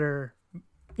cookie cutter.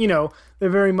 They're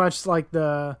very much like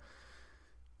the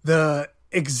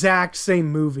exact same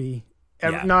movie.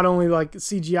 Not only like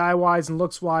CGI wise and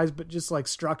looks wise, but just like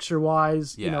structure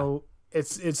wise. Yeah.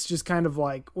 It's just kind of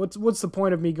like, what's the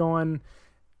point of me going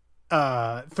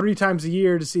 3 times a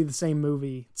year to see the same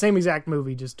exact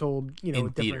movie, just told, with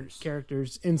different theaters.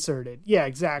 Characters inserted. Yeah,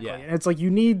 exactly. Yeah. And it's like you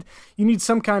need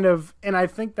some kind of, and I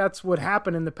think that's what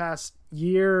happened in the past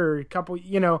year or a couple,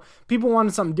 people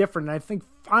wanted something different. And I think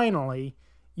finally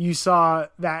you saw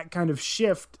that kind of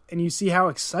shift, and you see how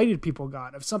excited people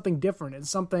got of something different and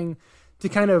something to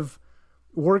kind of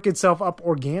work itself up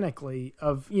organically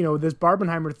of, this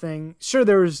Barbenheimer thing. Sure,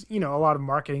 there was, a lot of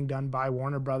marketing done by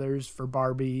Warner Brothers for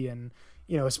Barbie, and,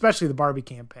 especially the Barbie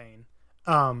campaign.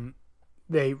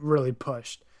 They really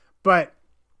pushed. But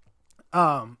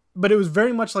it was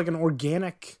very much like an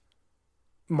organic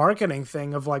marketing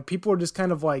thing of like, people were just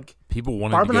kind of like, people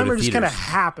wanted to go to Barbenheimer just kind of theaters.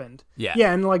 happened. Yeah.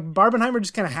 Yeah. And like Barbenheimer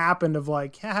just kind of happened of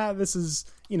like, haha, this is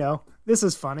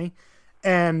funny.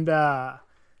 And,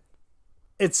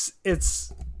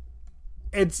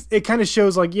 it kind of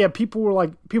shows like, yeah, people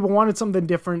wanted something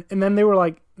different, and then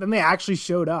they actually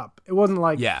showed up. It wasn't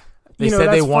like, yeah, they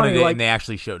said they wanted it, and they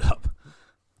actually showed up.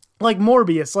 Like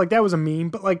Morbius, like that was a meme,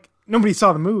 but like nobody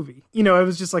saw the movie. It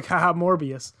was just like, haha,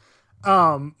 Morbius.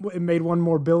 It made $1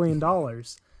 more billion,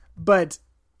 but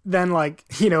then like,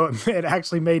 it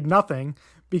actually made nothing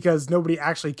because nobody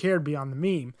actually cared beyond the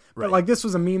meme. Right. But like this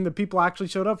was a meme that people actually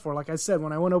showed up for. Like I said,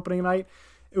 when I went opening night,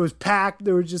 it was packed.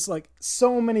 There were just like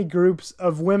so many groups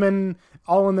of women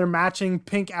all in their matching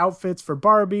pink outfits for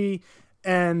Barbie.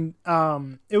 And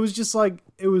it was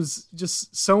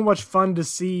just so much fun to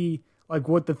see like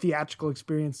what the theatrical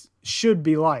experience should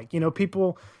be like.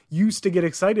 People used to get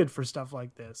excited for stuff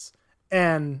like this.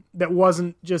 And that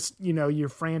wasn't just, your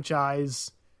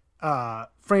franchise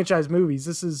movies.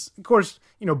 This is, of course,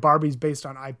 Barbie's based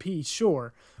on IP,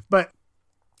 sure. But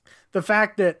the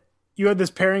fact that you had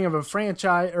this pairing of a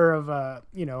franchise or of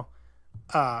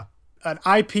an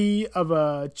IP of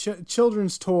a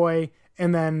children's toy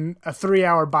and then a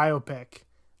 3-hour biopic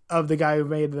of the guy who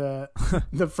made the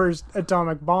first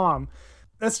atomic bomb.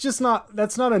 That's not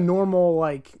a normal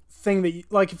like thing that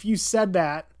like if you said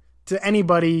that to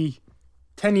anybody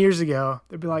 10 years ago,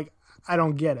 they'd be like, I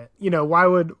don't get it.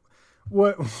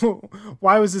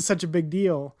 Why was this such a big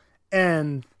deal?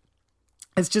 And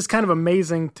it's just kind of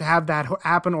amazing to have that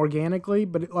happen organically,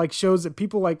 but it like shows that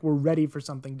people like were ready for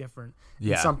something different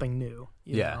and something new.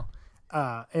 You know?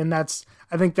 And I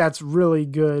think that's really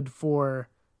good for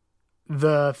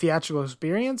the theatrical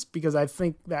experience, because I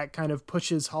think that kind of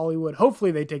pushes Hollywood.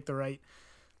 Hopefully they take the right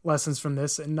lessons from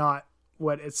this and not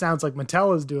what it sounds like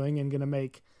Mattel is doing and going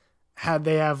to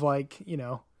they have like,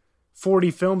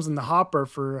 40 films in the hopper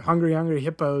for Hungry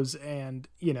Hippos and,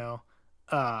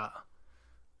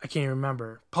 I can't even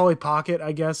remember. Polly Pocket,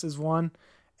 I guess, is one.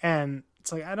 And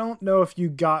it's like, I don't know if you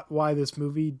got why this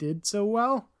movie did so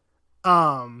well.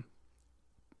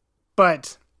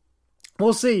 But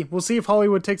we'll see. We'll see if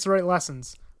Hollywood takes the right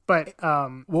lessons. But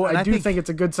I do think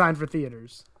it's a good sign for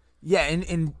theaters. Yeah,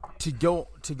 and to go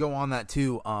on that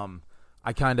too,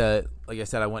 I kind of, like I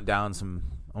said, I went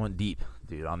deep,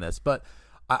 dude, on this. But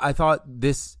I thought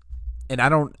this, and I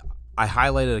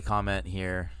highlighted a comment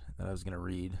here that I was going to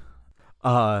read.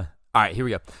 All right, here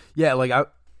we go. Yeah, like I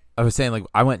was saying, like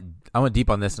I went deep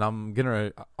on this, and I'm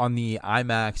gonna on the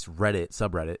IMAX Reddit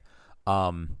subreddit.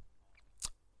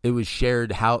 It was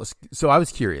shared so I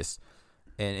was curious,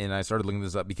 and I started looking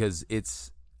this up because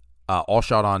it's all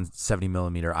shot on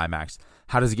 70mm IMAX.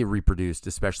 How does it get reproduced,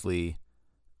 especially,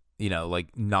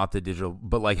 like not the digital,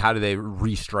 but like how do they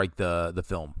restrike the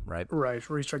film, right? Right,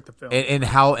 restrike the film. And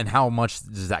how much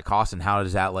does that cost, and how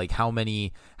does that, like, how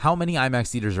many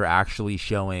IMAX theaters are actually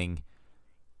showing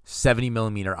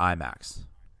 70mm IMAX?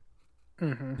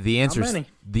 Mm-hmm.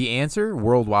 The answer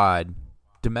worldwide,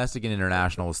 domestic and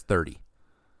international, is 30.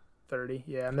 30,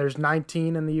 yeah, and there's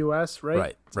 19 in the U.S.,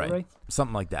 right? Right,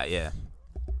 something like that, yeah.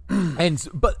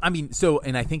 But I mean,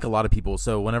 and I think a lot of people.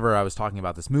 So whenever I was talking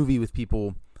about this movie with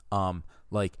people,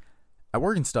 like at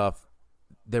work and stuff,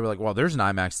 they were like, well, there's an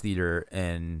IMAX theater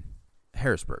in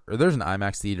Harrisburg, or there's an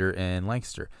IMAX theater in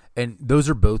Lancaster. And those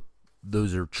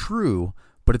are true,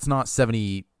 but it's not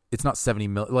 70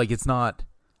 mil, like it's not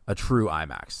a true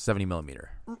IMAX 70mm.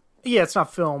 Yeah, it's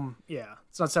not film. Yeah,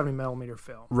 it's not 70mm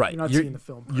film. Right. You're not seeing the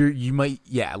film. You might,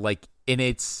 yeah, like, and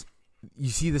you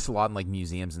see this a lot in like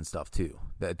museums and stuff too,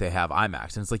 that they have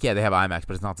IMAX, and it's like, yeah, they have IMAX,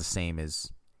 but it's not the same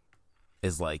as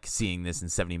like seeing this in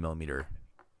 70mm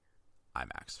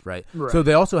IMAX, right? So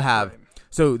they also have,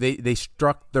 so they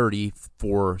struck 30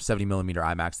 for 70mm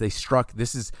IMAX. They struck,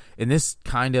 this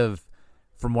kind of,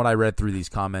 from what I read through these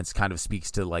comments, kind of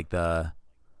speaks to like the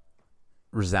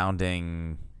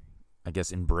resounding, I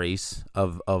guess, embrace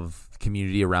of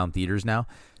community around theaters now.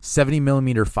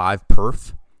 70mm 5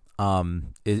 perf.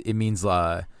 It means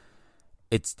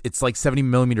it's like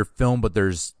 70mm film, but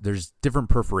there's different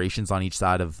perforations on each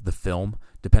side of the film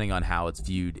depending on how it's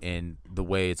viewed and the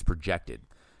way it's projected.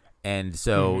 And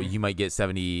so you might get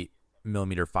 70mm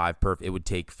 5 perf. It would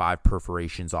take 5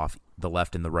 perforations off the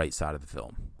left and the right side of the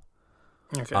film.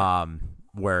 Okay.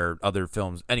 Where other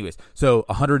films, anyways, so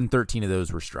 113 of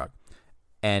those were struck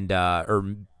and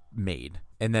or made,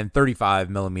 and then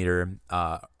 35mm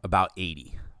about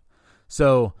 80.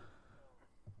 So,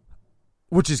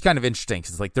 which is kind of interesting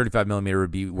because like 35mm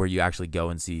would be where you actually go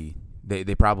and see.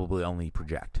 They probably only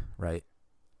project, right?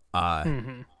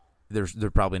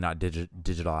 They're probably not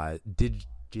digitalized.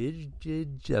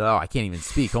 Oh, I can't even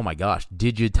speak. Oh my gosh,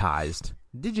 digitized.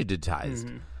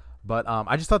 But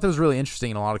I just thought that was really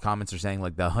interesting, and a lot of comments are saying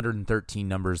like the 113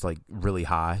 number is like really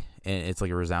high, and it's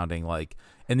like a resounding like.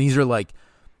 And these are like,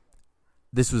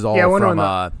 This was all from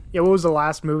what was the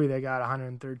last movie that got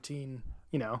 113?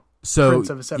 So prints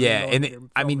of a 70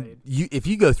 and if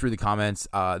you go through the comments,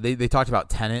 they talked about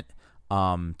Tenet,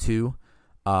 too.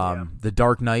 The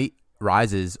Dark Knight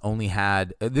Rises only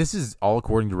had. This is all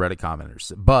according to Reddit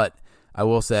commenters, but I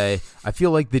will say I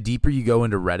feel like the deeper you go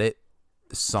into Reddit,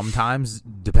 sometimes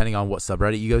depending on what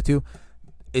subreddit you go to,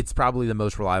 it's probably the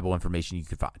most reliable information you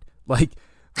could find. Like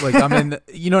I'm in,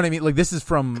 you know what I mean? Like this is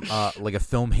from like a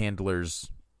film handler's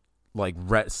like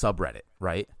subreddit,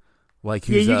 right? Like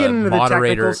who's you get a into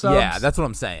moderator. The subs. Yeah, that's what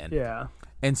I'm saying. Yeah.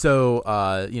 And so,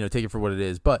 take it for what it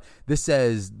is. But this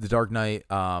says The Dark Knight.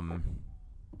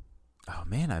 Oh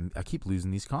man, I keep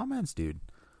losing these comments, dude.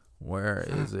 Where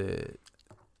is it?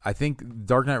 I think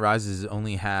Dark Knight Rises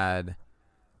only had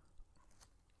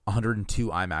 102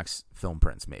 IMAX film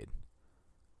prints made.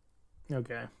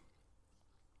 Okay.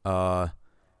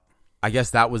 I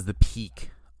guess that was the peak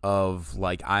of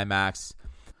like IMAX.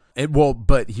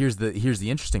 But here's the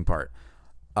interesting part.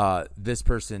 This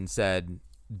person said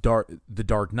The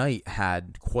Dark Knight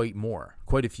had quite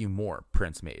a few more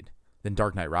prints made than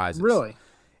Dark Knight Rises. Really?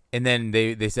 And then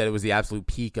they said it was the absolute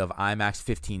peak of IMAX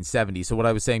 1570. So what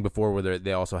I was saying before, where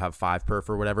they also have 5 perf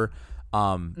or whatever, the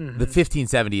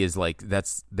 1570 is like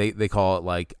they call it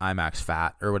like IMAX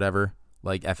fat or whatever,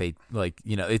 like F8, like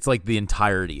it's like the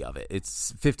entirety of it.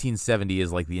 It's 1570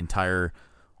 is like the entire,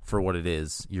 for what it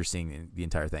is, you're seeing the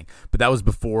entire thing. But that was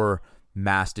before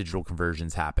mass digital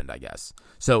conversions happened, I guess.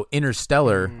 So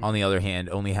Interstellar, on the other hand,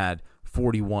 only had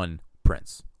 41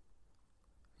 prints.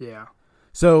 Yeah.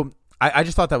 So I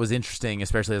just thought that was interesting,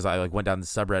 especially as I like went down the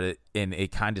subreddit, and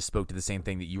it kind of spoke to the same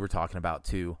thing that you were talking about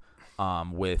too,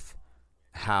 with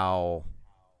how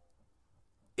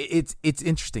it's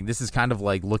interesting. This is kind of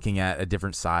like looking at a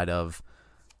different side of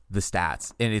the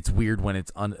stats, and it's weird when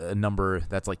it's a number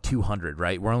that's like 200,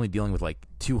 right? We're only dealing with like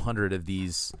 200 of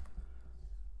these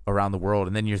around the world,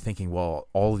 and then you're thinking, well,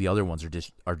 all the other ones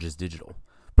are just digital.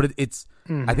 But it's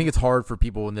I think it's hard for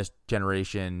people in this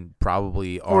generation,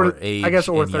 probably our age, I guess,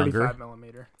 or and 35 younger,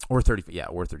 millimeter, or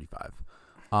 35.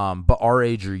 But our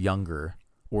age or younger,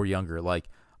 like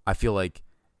I feel like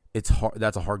it's hard.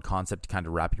 That's a hard concept to kind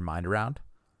of wrap your mind around,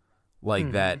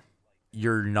 like that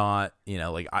you're not,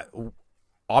 like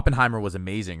Oppenheimer was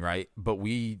amazing, right? But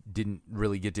we didn't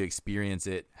really get to experience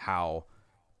it how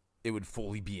it would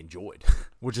fully be enjoyed,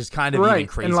 which is kind of even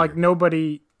crazier. And like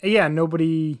nobody,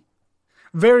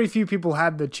 very few people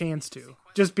had the chance to,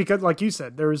 just because, like you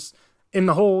said, there's in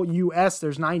the whole U.S.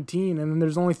 there's 19, and then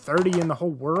there's only 30 in the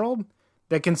whole world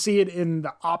that can see it in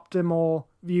the optimal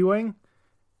viewing.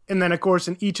 And then, of course,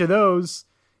 in each of those,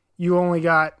 you only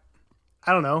got,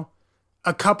 I don't know,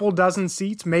 a couple dozen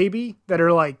seats maybe that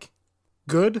are like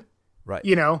good, right?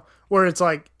 Where it's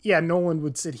like, Nolan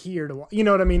would sit here to, you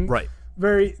know what I mean? Right.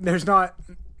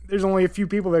 There's only a few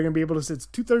people that are going to be able to sit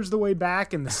 2/3 of the way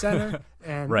back in the center,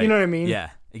 and right. You know what I mean?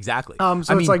 Yeah, exactly. So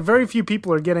it's like very few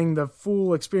people are getting the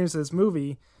full experience of this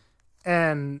movie,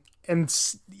 and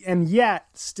yet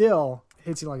still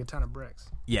hits you like a ton of bricks.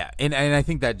 Yeah, and I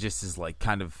think that just is like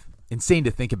kind of insane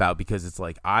to think about, because it's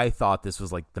like I thought this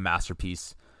was like the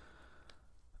masterpiece.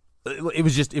 It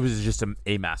was just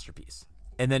a masterpiece,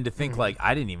 and then to think like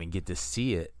I didn't even get to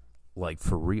see it like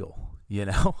for real,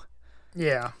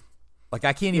 Yeah. Like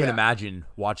I can't even imagine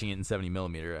watching it in 70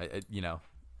 millimeter.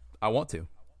 I want to.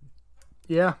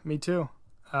 Yeah, me too.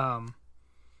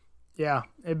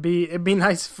 It'd be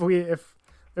nice if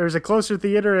there was a closer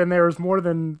theater and there was more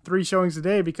than 3 showings a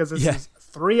day, because this is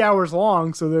 3 hours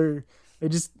long. So they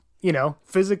just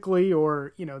physically,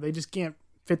 or they just can't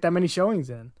fit that many showings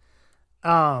in.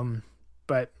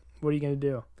 But what are you gonna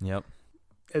do? Yep.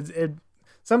 It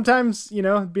sometimes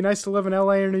it'd be nice to live in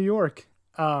LA or New York.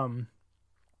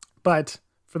 But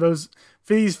for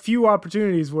these few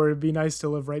opportunities where it'd be nice to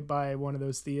live right by one of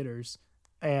those theaters,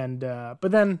 and but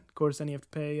then of course then you have to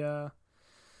pay a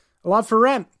lot for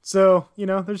rent, so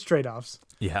there's trade-offs.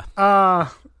 Yeah.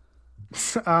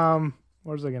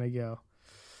 Where's I gonna go?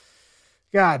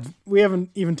 God, we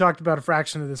haven't even talked about a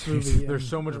fraction of this movie. There's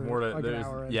so much more to. Like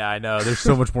I know. There's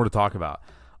so much more to talk about.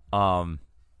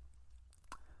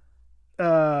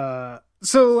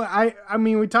 So I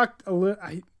mean, we talked a little.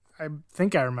 I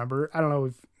think I remember. I don't know.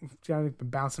 We've kind of been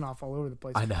bouncing off all over the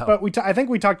place. I know. But I think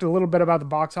we talked a little bit about the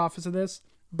box office of this.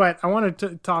 But I wanted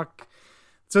to talk.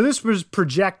 So this was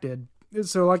projected.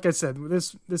 So like I said,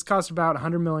 this cost about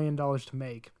 $100 million to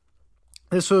make.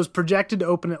 This was projected to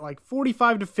open at like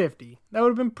 45 to 50. That would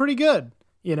have been pretty good,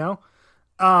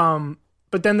 But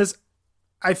then this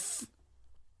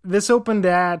opened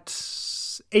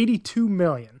at 82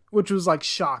 million, which was like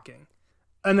shocking.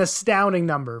 an astounding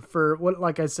number for what,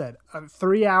 like I said, a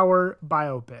 3-hour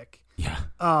biopic. Yeah.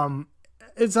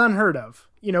 It's unheard of,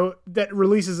 that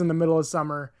releases in the middle of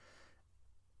summer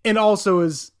and also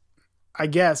is, I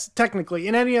guess, technically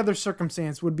in any other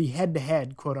circumstance would be head to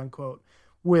head, quote unquote,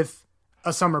 with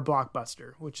a summer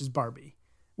blockbuster, which is Barbie,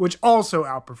 which also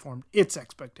outperformed its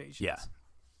expectations. Yeah.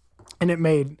 And it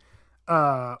made,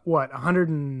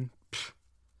 100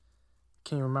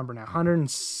 can't remember now,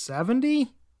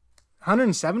 170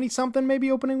 something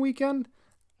maybe opening weekend.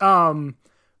 And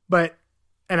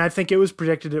I think it was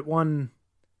predicted at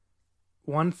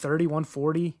 130,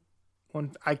 140.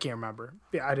 I can't remember.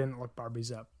 I didn't look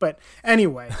Barbies up. But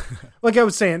anyway, like I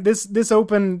was saying, this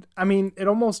opened, I mean, it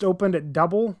almost opened at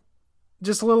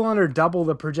just a little under double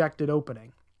the projected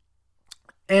opening.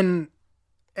 And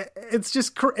it's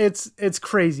just, it's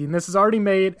crazy. And this is already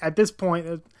made at this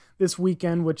point, this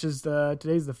weekend, which is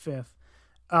today's the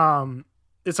 5th.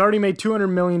 It's already made 200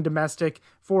 million domestic,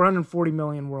 440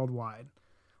 million worldwide.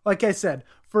 Like I said,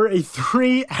 for a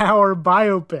 3-hour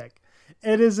biopic,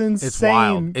 it is insane. It's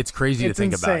wild. It's crazy to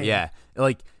think about. Yeah.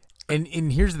 Like,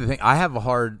 and here's the thing. I have a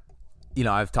hard,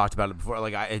 I've talked about it before.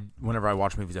 Like whenever I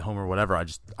watch movies at home or whatever,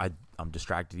 I'm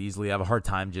distracted easily. I have a hard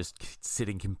time just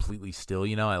sitting completely still.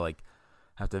 I like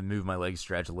have to move my legs,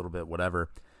 stretch a little bit, whatever.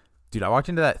 Dude, I walked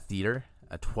into that theater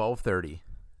at 12:30.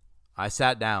 I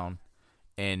sat down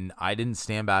and I didn't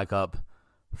stand back up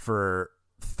for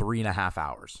 3.5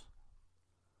 hours.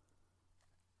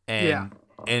 And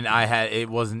it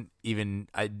wasn't even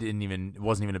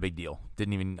a big deal. I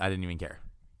didn't even care.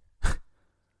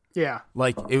 Yeah.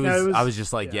 Like I was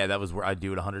just like, that was where I'd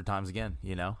do it 100 times again,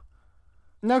 No,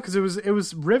 because it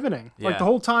was riveting. Yeah. Like the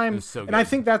whole time. So and I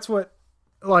think that's what,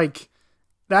 I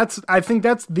think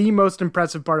that's the most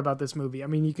impressive part about this movie. I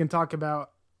mean, you can talk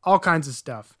about all kinds of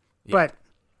stuff, but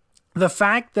the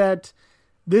fact that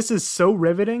this is so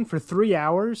riveting for 3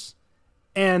 hours,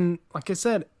 and like I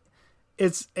said,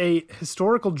 it's a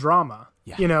historical drama,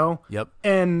 Yep.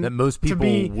 And that most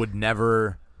people would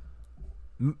never,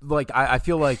 like, I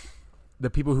feel like the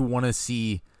people who want to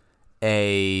see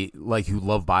who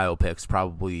love biopics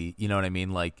probably, you know what I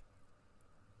mean? Like,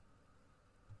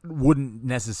 wouldn't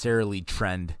necessarily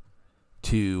trend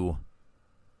to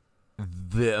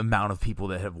the amount of people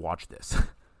that have watched this.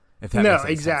 If that makes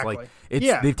any exactly. sense.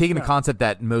 Like, they've taken a concept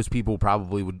that most people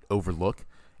probably would overlook,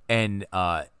 and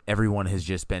everyone has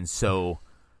just been so.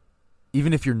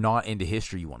 Even if you're not into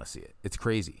history, you want to see it. It's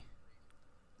crazy,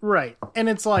 right? And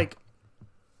it's like,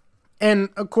 and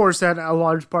of course, that a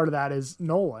large part of that is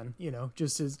Nolan.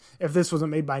 Just as if this wasn't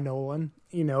made by Nolan,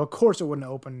 of course it wouldn't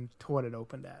open to what it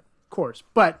opened at. Of course,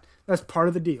 but that's part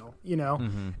of the deal,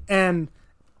 Mm-hmm. And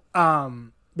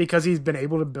because he's been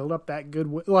able to build up that good,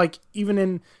 like even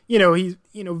in, he's,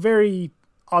 very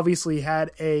obviously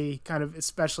had a kind of,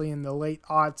 especially in the late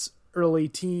aughts, early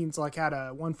teens, like had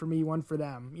a one for me, one for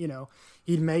them, he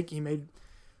made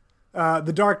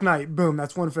The Dark Knight, boom,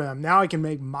 that's one for them. Now I can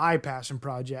make my passion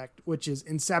project, which is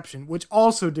Inception, which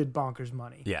also did bonkers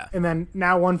money. Yeah. And then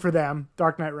now one for them,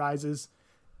 Dark Knight Rises,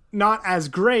 not as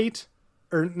great,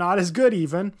 or not as good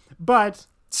even, but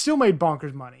still made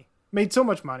bonkers money. Made so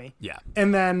much money. Yeah.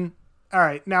 And then, all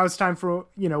right, now it's time for,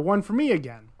 one for me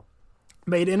again.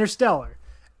 Made Interstellar.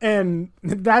 And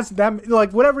that's that,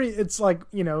 like, whatever, it's like,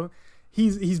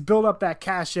 he's built up that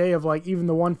cachet of, like, even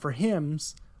the one for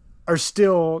hims are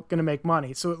still going to make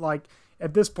money. So, like,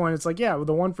 at this point, it's like,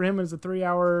 the one for him is a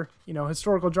 3-hour,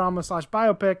 historical drama /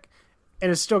 biopic,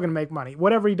 and it's still going to make money.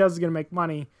 Whatever he does is going to make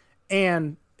money,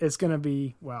 and it's going to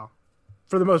be, well,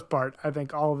 for the most part, I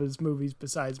think all of his movies,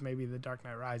 besides maybe The Dark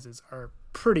Knight Rises, are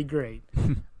pretty great.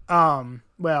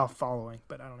 Well, following,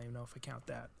 but I don't even know if I count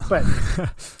that.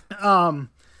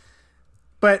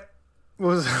 But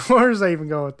where was I even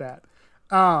going with that?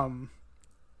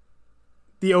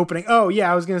 The opening. Oh yeah,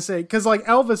 I was gonna say, because like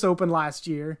Elvis opened last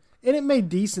year and it made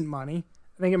decent money.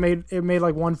 I think it made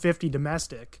like 150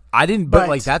 domestic. I didn't, but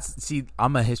like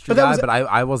I'm a history guy, but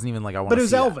I wasn't even like I want. But it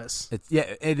was Elvis. That.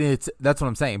 It's that's what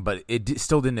I'm saying. But it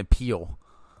still didn't appeal.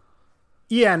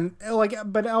 Yeah, and like,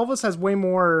 but Elvis has way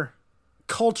more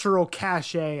cultural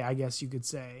cachet, I guess you could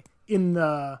say, in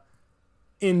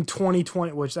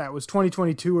 2020, which that was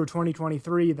 2022 or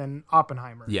 2023, than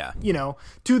Oppenheimer. Yeah,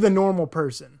 to the normal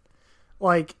person.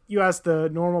 Like, you ask a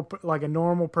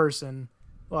normal person,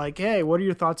 like, hey, what are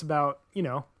your thoughts about,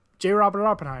 J. Robert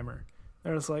Oppenheimer?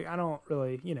 They're just like, I don't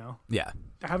really, yeah,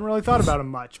 I haven't really thought about him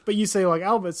much. But you say like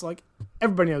Elvis, like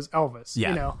everybody knows Elvis,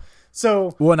 yeah.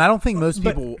 So, well, and I don't think most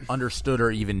people understood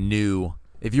or even knew.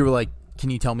 If you were like, can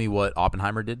you tell me what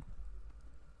Oppenheimer did?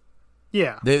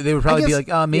 Yeah, they would probably be like,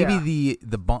 maybe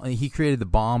the bomb. He created the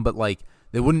bomb, but like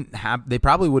They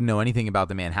probably wouldn't know anything about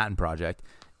the Manhattan Project,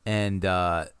 and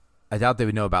I doubt they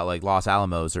would know about like Los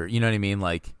Alamos or, you know what I mean,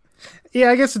 like. Yeah,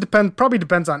 I guess it depends. Probably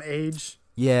depends on age.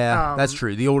 Yeah, that's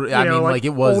true. The older, I mean, like it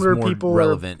was older more people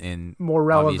relevant in more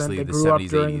relevant. obviously They the grew up 70s,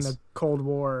 during 80s. the Cold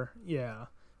War. Yeah,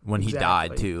 when exactly. he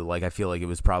died too. Like I feel like it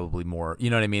was probably more, you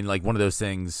know what I mean, like one of those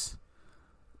things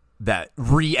that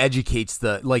re-educates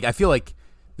the, like I feel like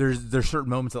there's certain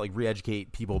moments that like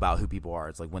re-educate people about who people are.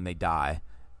 It's like when they die,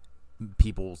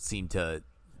 people seem to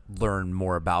learn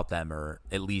more about them, or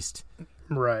at least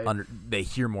right. They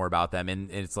hear more about them,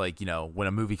 and it's like, you know, when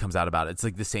a movie comes out about it, it's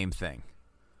like the same thing.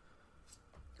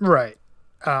 Right.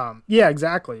 Yeah,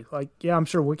 exactly. Like, yeah, I'm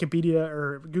sure Wikipedia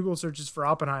or Google searches for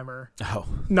Oppenheimer. Oh,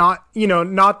 not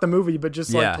the movie, but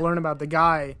just like to learn about the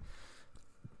guy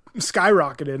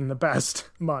skyrocketed in the past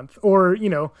month. Or, you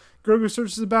know, Google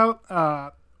searches about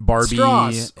Barbie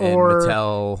Strauss and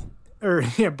Mattel. Or,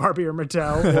 yeah, Barbie or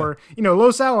Mattel. Or, you know,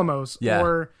 Los Alamos. Yeah.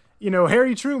 Or, you know,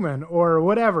 Harry Truman or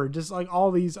whatever. Just like all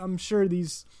these, I'm sure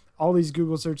all these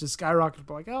Google searches skyrocketed.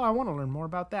 Like, oh, I want to learn more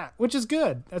about that, which is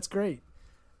good. That's great.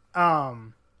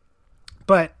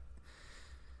 But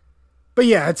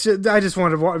yeah, it's just, I just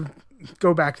wanted to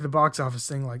go back to the box office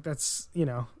thing. Like that's, you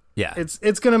know, yeah, it's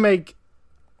going to make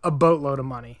a boatload of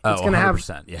money. It's going to have,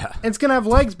 yeah, it's going to have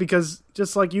legs because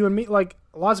just like you and me, like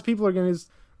lots of people are going to,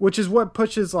 which is what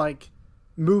pushes like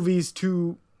movies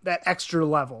to that extra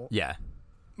level. Yeah.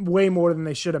 Way more than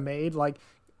they should have made. Like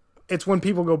it's when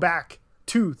people go back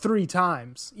 2-3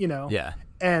 times, you know? Yeah.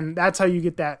 And that's how you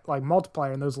get that like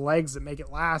multiplier and those legs that make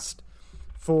it last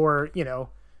for, you know,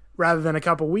 rather than a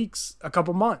couple weeks, a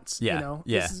couple months. Yeah. You know?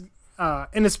 Yeah. This is,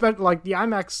 and especially like the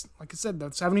IMAX, like I said,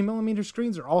 the 70 millimeter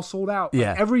screens are all sold out.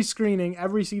 Yeah. Like, every screening,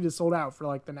 every seat is sold out for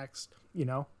like the next, you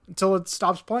know, until it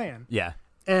stops playing. Yeah.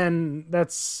 And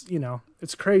that's, you know,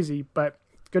 it's crazy, but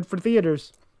good for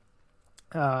theaters.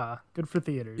 Good for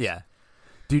theaters. Yeah.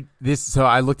 Dude, so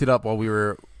I looked it up while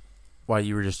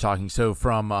you were just talking. So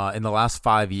from in the last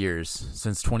 5 years,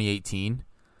 since 2018,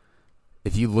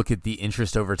 if you look at the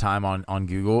interest over time on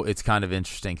Google, it's kind of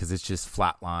interesting because it's just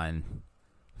flatline.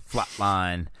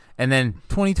 And then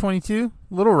 2022,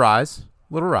 little rise.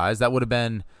 That would have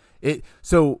been it.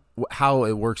 So how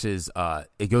it works is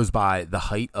it goes by the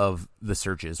height of the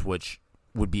searches, which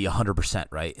would be 100%,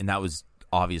 right? And that was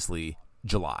obviously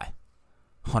July.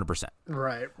 100%.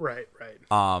 Right.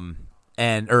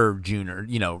 Or June, or,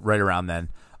 you know, right around then,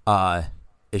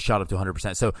 it shot up to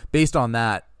 100%. So based on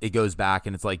that, it goes back,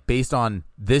 and it's like based on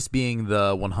this being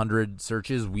the 100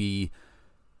 searches, we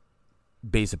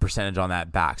base a percentage on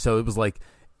that back. So it was like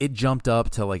it jumped up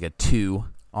to like a 2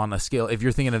 on a scale. If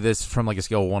you're thinking of this from like a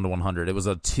scale of 1 to 100, it was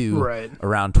a 2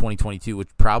 around 2022, which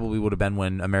probably would have been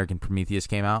when American Prometheus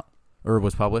came out or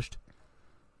was published.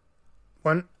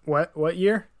 When what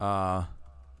year? No,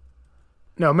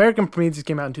 American Prometheus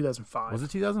came out in 2005. Was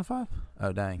it 2005?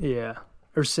 Oh, dang. Yeah.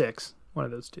 Or 6. One of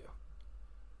those two.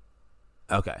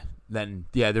 Okay. Then,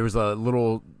 yeah, there was a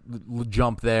little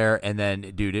jump there, and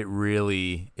then, dude, it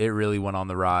really went on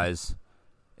the rise.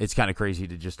 It's kind of crazy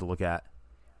to look at.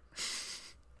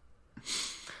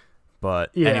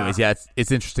 But anyways, yeah,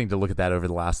 it's interesting to look at that over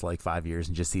the last, like, 5 years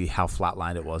and just see how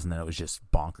flatlined it was, and then it was just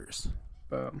bonkers.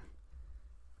 Boom.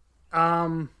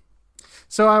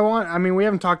 So we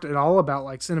haven't talked at all about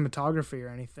like cinematography or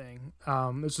anything.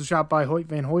 This was shot by Hoyt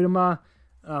van Hoytema,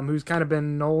 who's kind of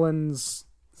been Nolan's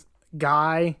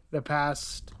guy the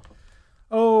past,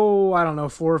 I don't know,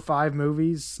 4 or 5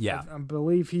 movies. Yeah. I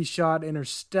believe he shot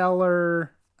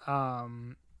Interstellar.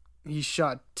 He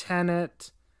shot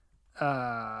Tenet.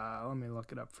 Let me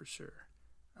look it up for sure.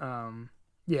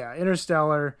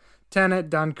 Interstellar, Tenet,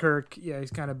 Dunkirk. Yeah,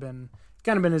 he's kind of been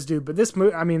his dude, but this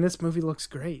movie looks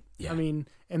great. Yeah. I mean,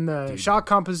 in the shot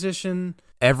composition,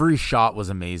 every shot was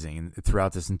amazing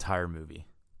throughout this entire movie.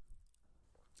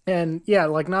 And yeah,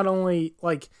 like not only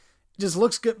like just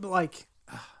looks good, but like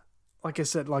I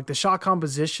said, like the shot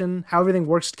composition, how everything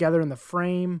works together in the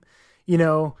frame, you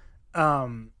know. I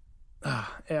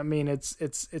mean,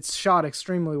 it's shot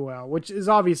extremely well, which is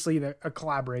obviously a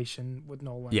collaboration with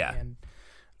Nolan and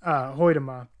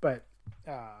Hoytema, but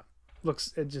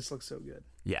it just looks so good.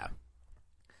 Yeah.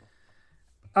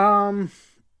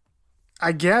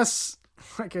 I guess,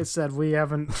 like I said, we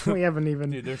haven't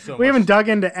even Dude, we haven't dug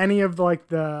into any of like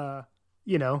the,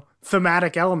 you know,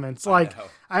 thematic elements. Like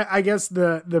I guess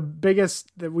the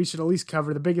biggest that we should at least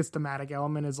cover, the biggest thematic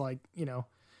element is like, you know,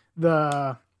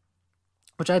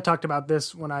 which I talked about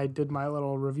this when I did my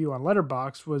little review on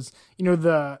Letterboxd, was, you know,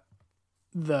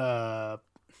 the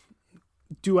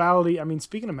duality. I mean,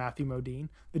 speaking of Matthew Modine,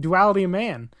 the duality of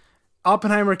man.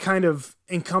 Oppenheimer kind of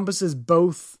encompasses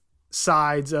both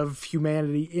sides of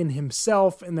humanity in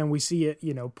himself, and then we see it,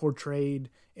 portrayed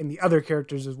in the other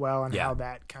characters as well, and how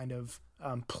that kind of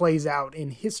plays out in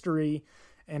history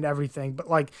and everything. But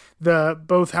like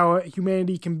both how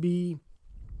humanity can be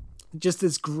just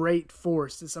this great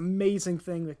force, this amazing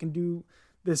thing that can do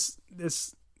this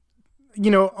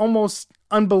almost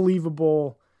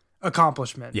unbelievable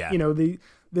accomplishment. Yeah.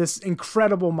 This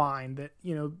incredible mind that,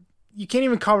 you can't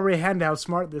even comprehend how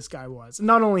smart this guy was. And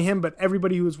not only him, but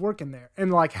everybody who was working there,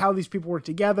 and like how these people worked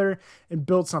together and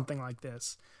built something like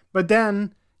this. But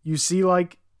then you see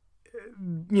like,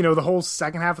 the whole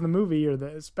second half of the movie, or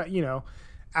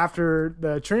after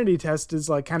the Trinity test, is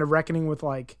like kind of reckoning with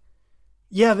like,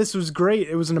 yeah, this was great.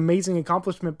 It was an amazing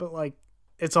accomplishment, but like,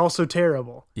 it's also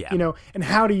terrible. Yeah. And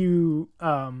how do you,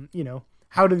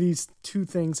 how do these two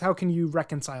things, how can you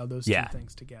reconcile those two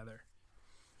things together?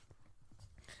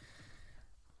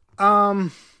 Oh,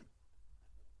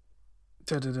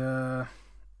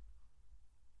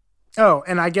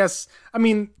 and I guess,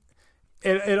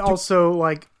 it also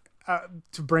like,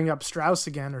 to bring up Strauss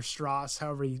again, or Strauss,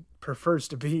 however he prefers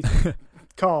to be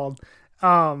called.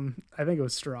 I think it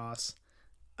was Strauss.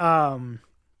 But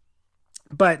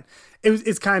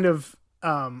it's kind of,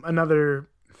 another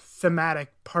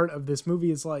thematic part of this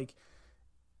movie is like,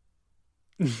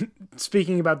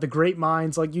 speaking about the great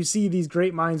minds, like you see these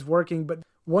great minds working, but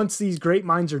once these great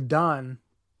minds are done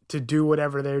to do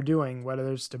whatever they're doing,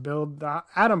 whether it's to build the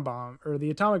atom bomb or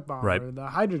the atomic bomb or the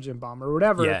hydrogen bomb or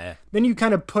whatever, then you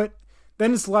kind of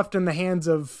then it's left in the hands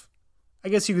of, I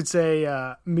guess you could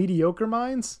say, mediocre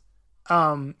minds,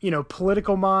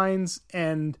 political minds.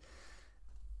 And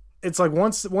it's like,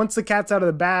 once the cat's out of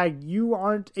the bag, you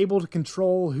aren't able to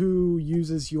control who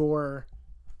uses your,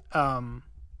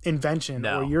 invention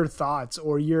or your thoughts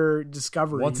or your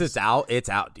discoveries. Once it's out,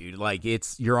 dude. Like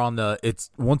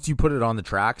once you put it on the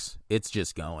tracks, it's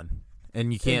just going,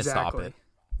 and you can't stop it.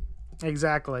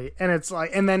 Exactly. And it's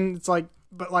like,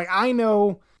 but like, I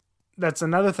know that's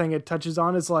another thing it touches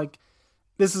on, is like,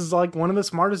 this is like one of the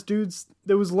smartest dudes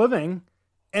that was living.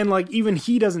 And like, even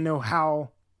he doesn't know how,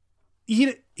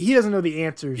 he doesn't know the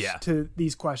answers to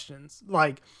these questions.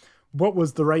 Like, what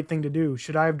was the right thing to do?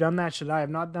 Should I have done that? Should I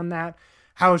have not done that?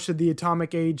 How should the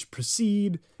atomic age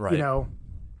proceed? Right.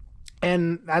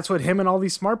 And that's what him and all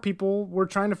these smart people were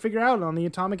trying to figure out on the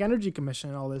Atomic Energy Commission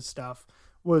and all this stuff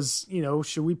was,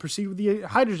 should we proceed with the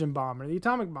hydrogen bomb or the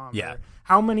atomic bomb? Yeah. Or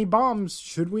how many bombs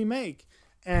should we make?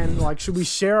 And like, should we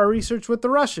share our research with the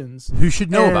Russians? Who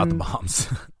should know about the bombs?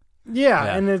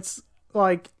 Yeah. And it's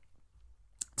like,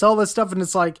 it's all this stuff. And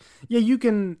it's like, yeah, you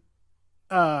can,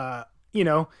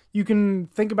 you can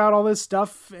think about all this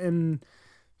stuff and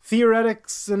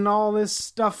theoretics and all this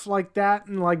stuff like that,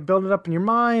 and like build it up in your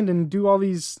mind and do all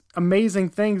these amazing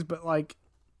things, but like,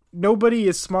 nobody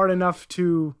is smart enough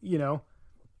to,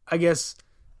 I guess,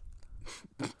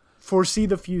 foresee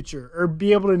the future or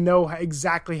be able to know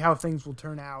exactly how things will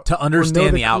turn out, to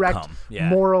understand the outcome,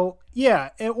 moral,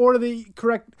 or the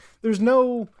correct. There's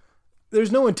no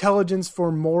intelligence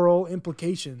for moral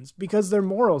implications, because they're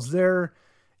morals. They're,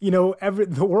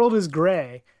 the world is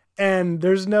gray, and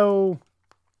there's no,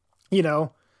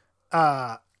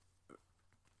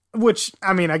 which,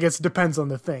 I guess it depends on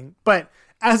the thing, but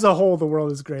as a whole, the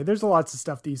world is gray. There's lots of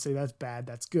stuff that you say that's bad,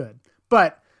 that's good,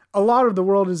 but a lot of the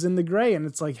world is in the gray. And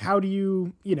it's like, how do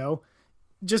you,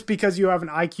 just because you have an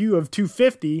IQ of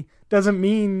 250 doesn't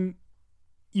mean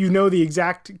the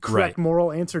exact correct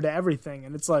moral answer to everything.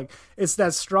 And it's like, it's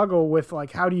that struggle with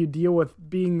like, how do you deal with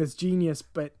being this genius,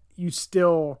 but you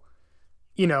still,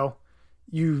 you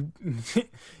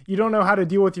don't know how to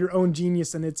deal with your own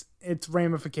genius and its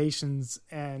ramifications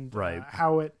and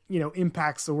how it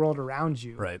impacts the world around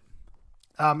you. Right.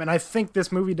 And I think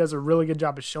this movie does a really good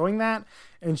job of showing that,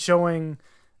 and showing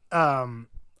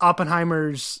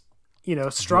Oppenheimer's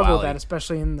struggle duality. that,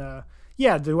 especially in the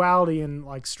duality and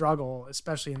like struggle,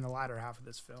 especially in the latter half of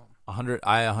this film. I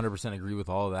 100% agree with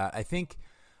all of that. I think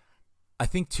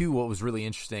too, what was really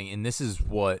interesting, and this is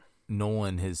what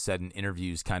Nolan has said in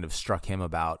interviews kind of struck him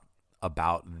about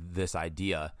this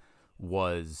idea,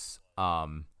 was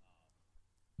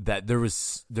that there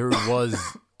was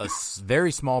a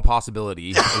very small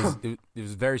possibility, it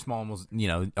was very small, almost,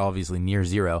 obviously near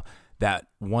zero, that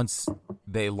once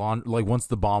they once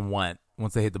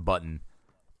they hit the button,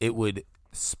 it would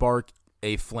spark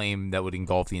a flame that would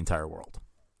engulf the entire world.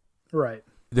 Right.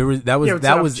 That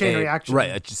was chain reaction. Right.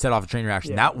 It set off a chain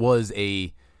reaction. Yeah.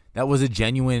 That was a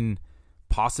genuine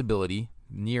possibility,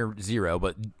 near zero,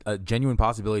 but a genuine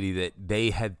possibility that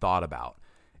they had thought about.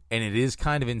 And it is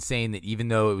kind of insane that even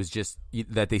though it was just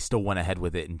that, they still went ahead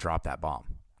with it and dropped that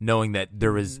bomb. knowing that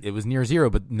there was it was near zero,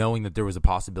 but knowing that there was a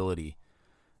possibility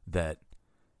that,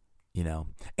 you know.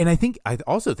 And I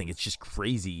also think it's just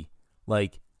crazy.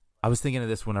 Like, I was thinking of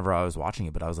this whenever I was watching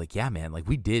it, but I was like, yeah, man, like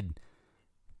we did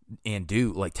and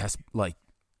do like test, like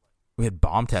we had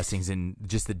bomb testings in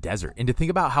just the desert, and to think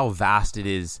about how vast it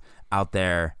is out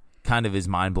there kind of is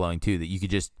mind blowing too, that you could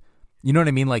just, you know what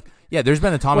I mean? Like, yeah, there's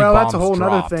been atomic bombs that's a whole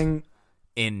dropped nother thing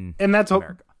in and that's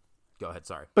America. Go ahead.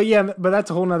 Sorry. But yeah, but that's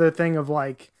a whole nother thing of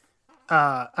like,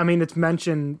 I mean, it's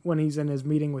mentioned when he's in his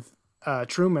meeting with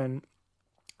Truman.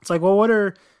 It's like, well, what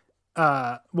do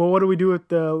we do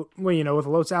with with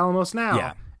Los Alamos now?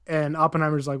 Yeah. And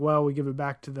Oppenheimer's like, well, we give it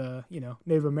back to the,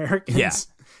 Native Americans. Yeah.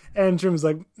 And Truman's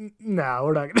like, no,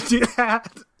 we're not going to do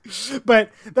that.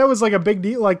 But that was like a big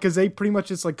deal, like, because they pretty much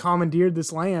just like commandeered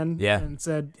this land and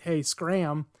said, hey,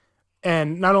 scram.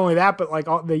 And not only that, but like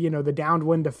all the, the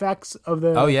downwind effects of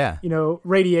the,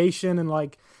 radiation. And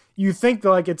like, you think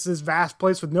that like it's this vast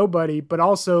place with nobody, but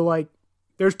also like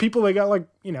there's people that got like,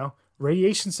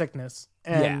 radiation sickness.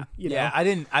 And,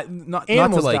 not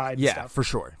animals to like, died and stuff. for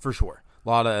sure. A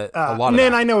lot of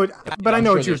man, that. I know it, but I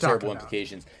know what you're talking terrible about.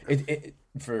 implications it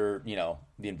for,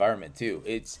 the environment too.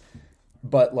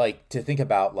 But like to think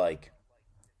about like,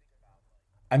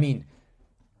 I mean,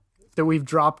 that we've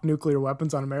dropped nuclear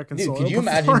weapons on American soil. Could you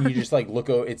imagine you just like look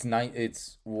over,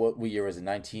 it's what year was it?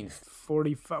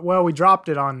 1945. Well, we dropped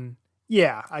it on,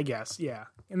 I guess. Yeah.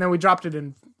 And then we dropped it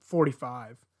in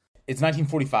 45. It's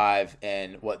 1945.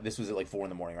 And this was at like 4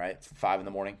 a.m, right? 5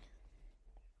 a.m,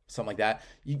 something like that.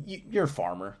 You're a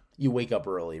farmer. You wake up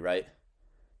early, right?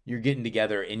 You're getting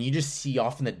together and you just see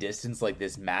off in the distance, like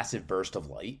this massive burst of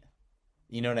light.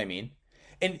 You know what I mean?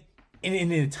 And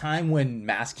in a time when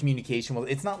mass communication was,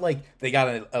 it's not like they got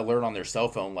an alert on their cell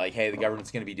phone like, hey, the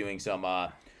government's going to be doing some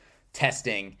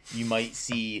testing. You might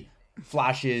see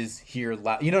flashes here.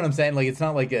 You know what I'm saying? Like, it's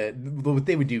not like what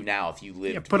they would do now if you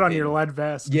lived. Put on your lead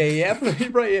vest. Yeah,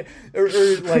 right. Yeah. Or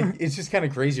like, it's just kind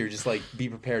of crazy, or just like be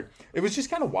prepared. It was just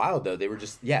kind of wild though. They were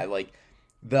just, like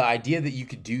the idea that you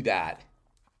could do that,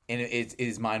 and it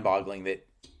is mind boggling that,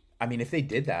 I mean, if they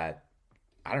did that,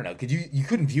 I don't know. Could you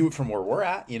couldn't view it from where we're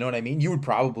at. You know what I mean? You would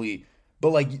probably, but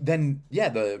like then,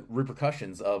 the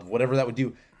repercussions of whatever that would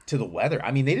do to the weather.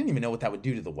 I mean, they didn't even know what that would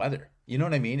do to the weather. You know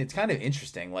what I mean? It's kind of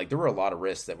interesting. Like there were a lot of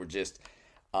risks that were just,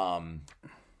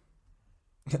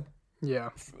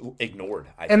 ignored.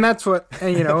 And that's what,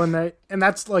 and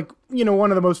that's like,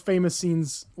 one of the most famous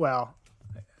scenes. Well,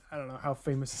 I don't know how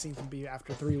famous the scene can be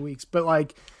after 3 weeks, but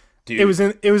like, dude, it was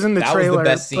in the trailer. Was the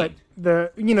best scene.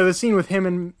 But the scene with him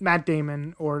and Matt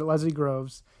Damon or Leslie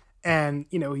Groves, and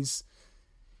he's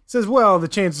says, well, the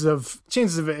chances of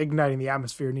igniting the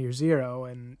atmosphere near zero,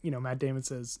 and Matt Damon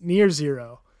says near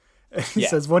zero. He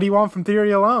says, what do you want from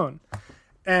theory alone?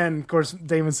 And of course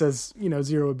Damon says,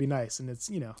 zero would be nice, and it's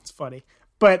it's funny,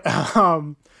 but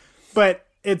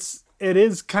it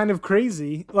is kind of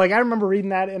crazy. Like I remember reading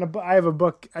that I have a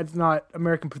book. It's not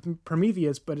American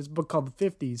Prometheus, but it's a book called The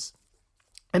 50s.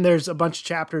 And there's a bunch of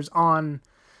chapters on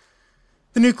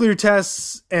the nuclear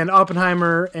tests and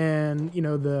Oppenheimer and,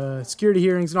 the security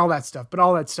hearings and all that stuff. But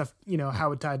all that stuff,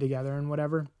 how it tied together and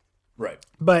whatever. Right.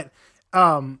 But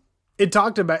it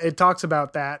talks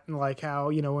about that and like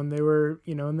how, when they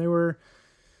were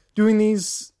doing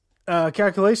these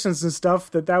calculations and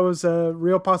stuff, that was a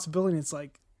real possibility. And it's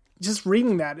like, just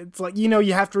reading that, it's like,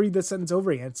 you have to read the sentence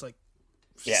over again. It's like,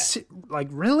 like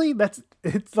really?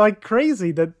 It's like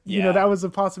crazy that, that was a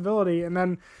possibility. And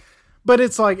then, but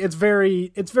it's like, it's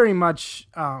very much,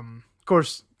 of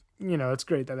course, it's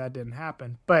great that didn't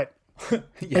happen, but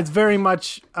it's very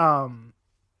much,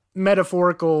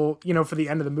 metaphorical, for the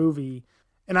end of the movie.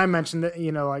 And I mentioned that,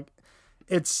 like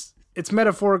it's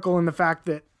metaphorical in the fact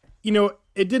that,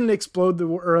 it didn't explode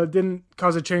or it didn't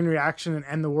cause a chain reaction and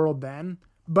end the world then.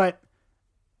 But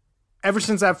ever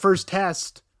since that first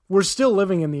test, we're still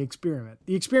living in the experiment.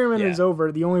 The experiment is over.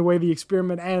 The only way the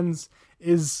experiment ends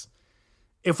is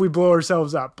if we blow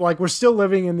ourselves up. Like we're still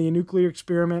living in the nuclear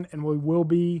experiment, and we will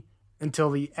be until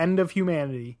the end of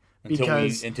humanity.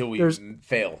 Until we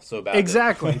fail so bad.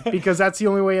 Exactly, because that's the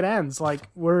only way it ends. Like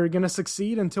we're gonna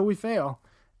succeed until we fail,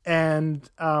 and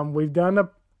we've done a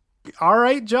all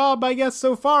right job, I guess,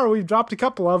 so far. We've dropped a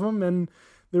couple of them, and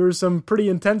there were some pretty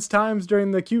intense times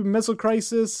during the Cuban Missile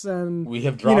Crisis, and we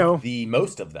have dropped the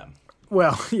most of them.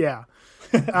 Well, yeah,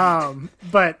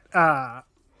 but I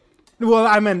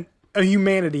meant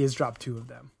humanity has dropped 2 of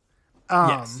them.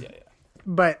 Yes,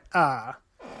 but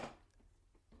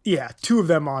 2 of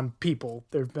them on people.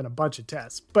 There've been a bunch of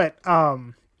tests, but like,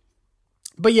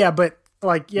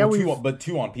 but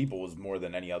 2 on people was more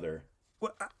than any other.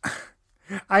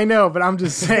 I know, but I'm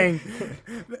just saying,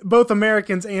 both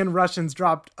Americans and Russians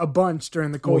dropped a bunch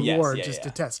during the Cold War just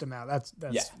to test them out.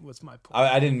 That's what's my point.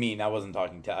 I didn't mean, I wasn't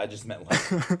talking to, I just meant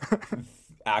like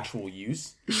actual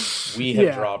use. We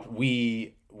had dropped,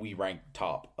 we ranked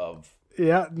top of.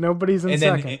 Yeah, nobody's in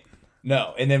second.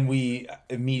 And then we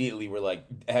immediately were like,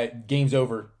 hey, game's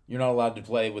over. You're not allowed to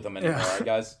play with them anymore, all right,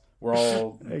 guys? We're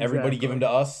all, everybody give them to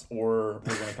us, or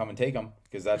we're going to come and take them,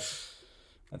 because that's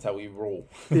how we roll.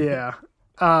 Yeah.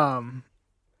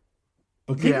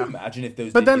 But can you imagine if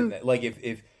those? But then, like, if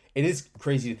it is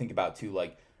crazy to think about too,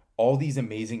 like all these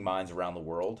amazing minds around the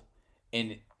world,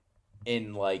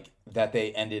 in like that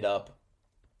they ended up.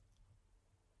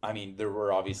 I mean, there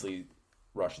were obviously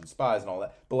Russian spies and all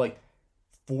that, but like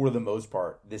for the most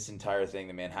part, this entire thing,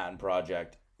 the Manhattan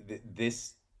Project,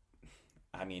 this,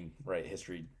 I mean, right?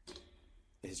 History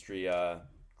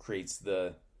creates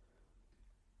the.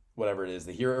 Whatever it is,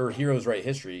 the heroes write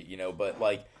history, you know, but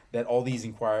like that all these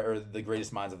the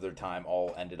greatest minds of their time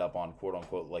all ended up on quote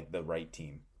unquote like the right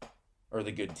team or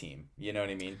the good team. You know what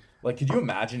I mean? Like, could you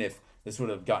imagine if this would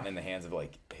have gotten in the hands of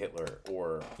like Hitler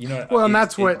or, you know? Well, and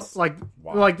that's what like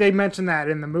they mentioned that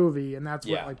in the movie, and that's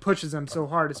what like pushes them so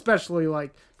hard, especially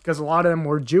like because a lot of them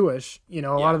were Jewish. You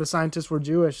know, a lot of the scientists were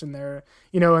Jewish, and they're,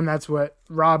 you know, and that's what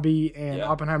Robbie and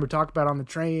Oppenheimer talked about on the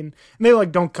train. And they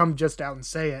like don't come just out and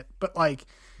say it, but like.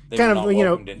 They kind of, you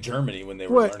know, in Germany when they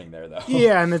were learning there, though.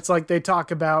 Yeah, and it's like they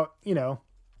talk about, you know,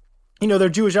 their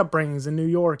Jewish upbringings in New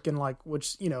York and like,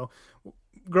 which, you know,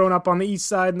 growing up on the East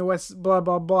Side and the West, blah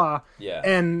blah blah. Yeah.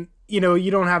 And you know,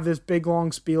 you don't have this big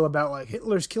long spiel about like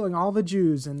Hitler's killing all the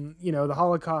Jews and, you know, the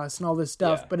Holocaust and all this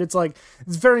stuff, but it's like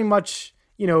it's very much,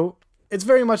 you know, it's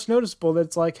very much noticeable that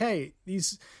it's like, hey,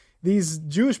 these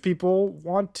Jewish people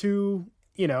want to,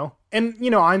 you know. And, you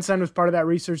know, Einstein was part of that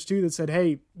research, too, that said,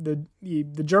 hey, the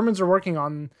Germans are working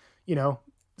on, you know,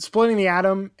 splitting the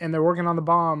atom, and they're working on the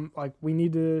bomb. Like, we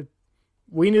need to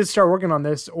start working on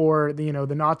this, or, the, you know,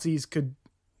 the Nazis could,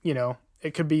 you know,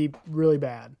 it could be really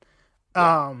bad.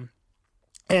 Yeah.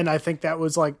 And I think that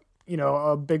was, like, you know,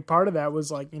 a big part of that was,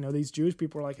 like, you know, these Jewish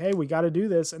people were like, hey, we got to do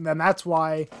this. And then that's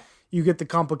why you get the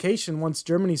complication once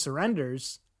Germany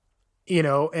surrenders, you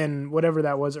know, and whatever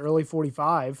that was, early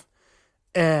 45.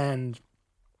 And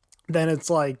then it's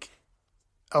like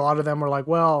a lot of them were like,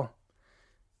 well,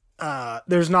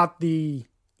 there's not the,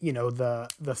 you know,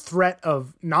 the threat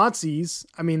of Nazis.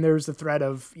 I mean, there's the threat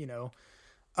of, you know,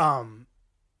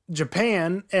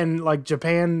 Japan, and like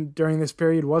Japan during this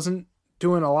period wasn't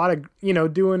doing a lot of, you know,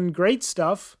 doing great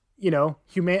stuff, you know,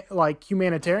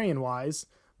 humanitarian wise,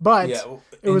 but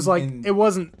it was like, it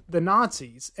wasn't the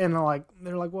Nazis. And like,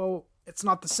 they're like, well, it's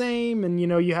not the same. And, you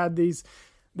know, you had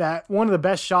that one of the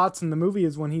best shots in the movie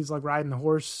is when he's like riding the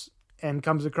horse and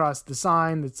comes across the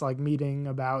sign that's like meeting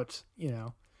about, you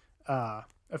know,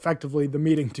 effectively the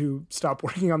meeting to stop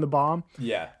working on the bomb.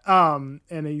 Yeah.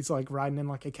 And he's like riding in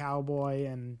like a cowboy,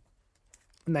 and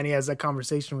then he has that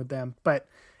conversation with them. But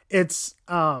it just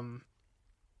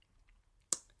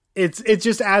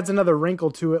adds another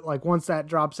wrinkle to it. Like once that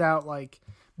drops out, like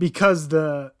because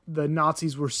the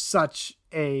Nazis were such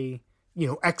a, you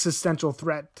know, existential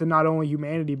threat to not only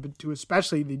humanity, but to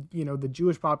especially the, you know, the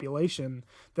Jewish population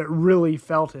that really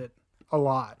felt it a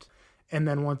lot. And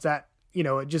then once that, you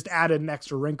know, it just added an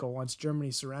extra wrinkle once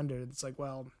Germany surrendered. It's like,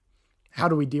 well, how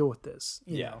do we deal with this?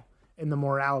 You know, and the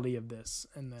morality of this.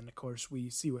 And then of course we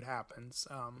see what happens.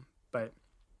 But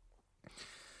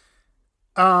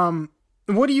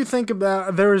what do you think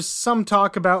about, there's some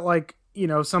talk about like, you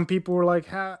know, some people were like,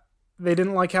 they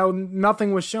didn't like how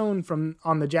nothing was shown from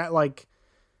on the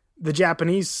the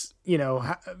Japanese, you know,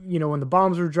 when the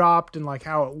bombs were dropped and like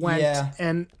how it went. Yeah.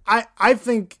 And I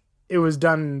think it was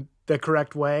done the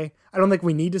correct way. I don't think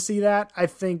we need to see that. I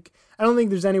don't think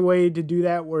there's any way to do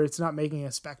that where it's not making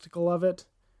a spectacle of it.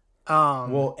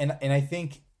 Well, and I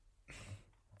think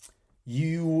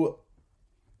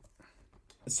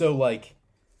so like,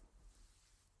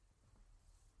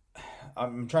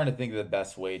 I'm trying to think of the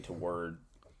best way to word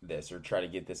this or try to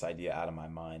get this idea out of my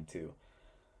mind too.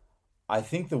 I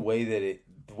think the way that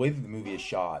the movie is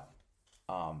shot,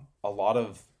 a lot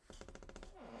of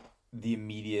the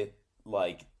immediate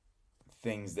like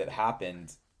things that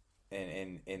happened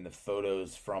in the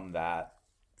photos from that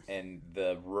and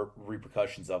the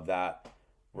repercussions of that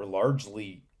were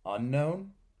largely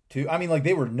unknown to. I mean, like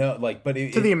they were but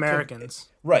to the Americans,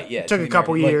 right? Yeah, it took a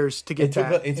couple years to get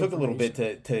that. It took a little bit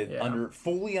to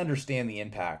fully understand the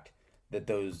impact that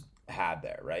those had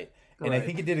there, right? And I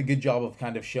think it did a good job of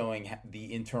kind of showing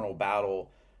the internal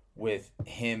battle with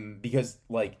him because,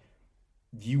 like,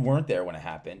 you weren't there when it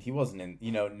happened. He wasn't in,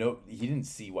 he didn't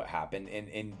see what happened.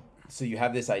 And So you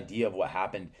have this idea of what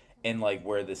happened, and like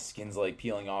where the skin's like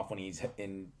peeling off when he's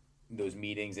in those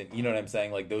meetings, and you know what I'm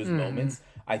saying, like those moments,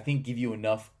 I think give you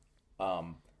enough.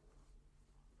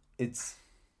 It's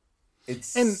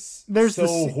and there's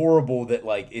so horrible that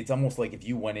like it's almost like if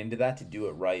you went into that to do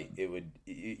it right, you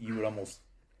would almost,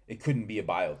 it couldn't be a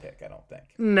biopic, I don't think.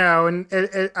 No,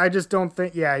 and I just don't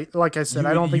think. Yeah, like I said,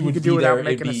 I don't think you could do it without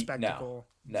making a spectacle.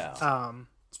 No.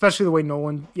 Especially the way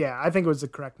Nolan. Yeah, I think it was the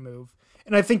correct move,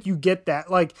 and I think you get that.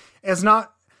 Like, it's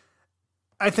not.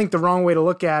 I think the wrong way to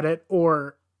look at it,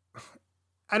 or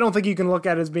I don't think you can look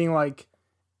at it as being like.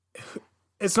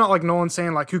 It's not like Nolan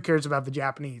saying like, "Who cares about the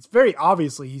Japanese?" Very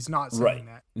obviously, he's not saying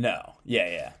that. No.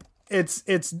 Yeah. It's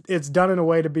done in a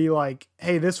way to be like,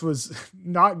 "Hey, this was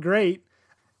not great."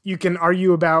 You can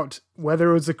argue about whether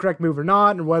it was the correct move or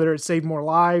not, and whether it saved more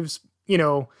lives. You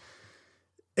know.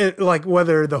 Like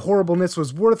whether the horribleness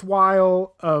was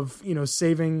worthwhile of, you know,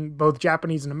 saving both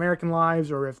Japanese and American lives,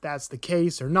 or if that's the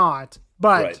case or not.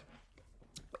 But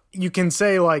you can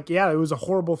say like, yeah, it was a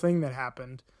horrible thing that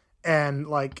happened. And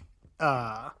like,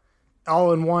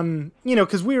 all in one, you know,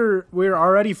 cause we were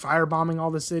already firebombing all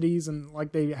the cities, and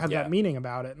like they had that meeting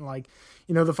about it. And like,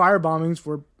 you know, the fire bombings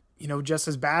were, you know, just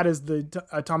as bad as the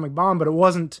atomic bomb, but it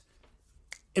wasn't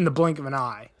in the blink of an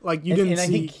eye. Like you didn't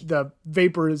see the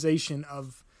vaporization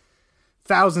of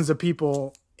thousands of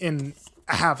people in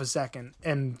a half a second,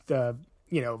 and the,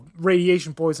 you know,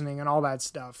 radiation poisoning and all that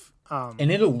stuff.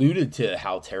 And it alluded to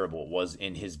how terrible it was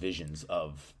in his visions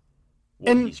of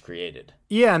what he's created.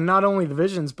 Yeah, not only the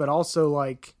visions, but also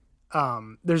like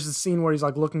there's a scene where he's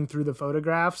like looking through the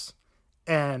photographs,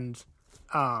 and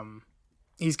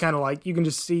he's kind of like, you can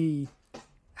just see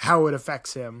how it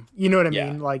affects him. You know what I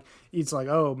mean? Like, it's like,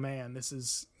 oh man, this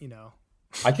is, you know.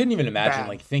 I couldn't even imagine bad.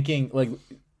 like thinking, like,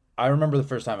 I remember the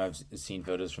first time I've seen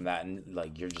photos from that, and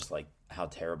like, you're just like, how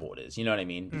terrible it is. You know what I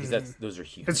mean? Because those are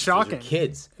huge. It's shocking. Those are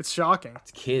kids. It's shocking.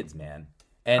 It's kids, man.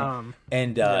 And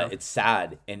it's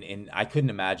sad. And I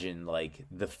couldn't imagine like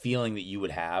the feeling that you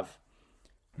would have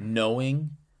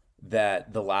knowing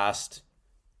that the last,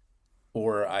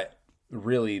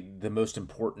 really the most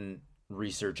important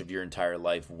research of your entire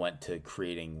life went to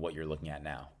creating what you're looking at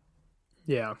now.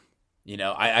 Yeah. You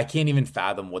know, I can't even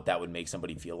fathom what that would make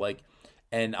somebody feel like.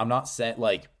 And I'm not saying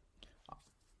like,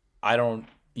 I don't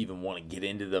even want to get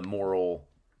into the moral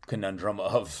conundrum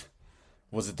of,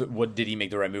 what did he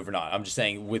make the right move or not? I'm just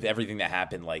saying with everything that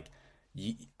happened, like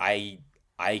I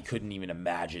couldn't even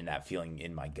imagine that feeling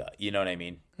in my gut. You know what I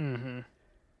mean? Mm-hmm.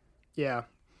 Yeah.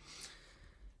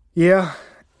 Yeah.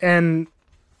 And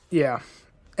yeah.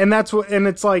 And that's what, and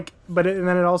it's like, and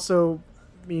then it also,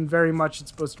 I mean, very much it's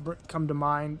supposed to come to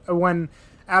mind when,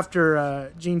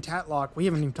 after Jean Tatlock, we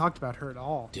haven't even talked about her at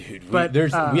all. Dude, but we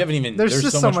haven't even, there's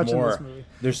just so much in more. this movie.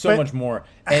 There's so much more.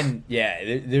 And yeah,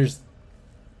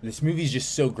 this movie's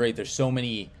just so great. There's so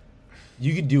many,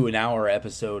 you could do an hour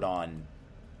episode on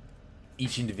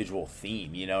each individual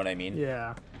theme. You know what I mean?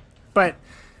 Yeah. But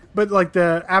like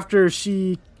after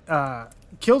she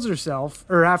kills herself,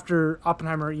 or after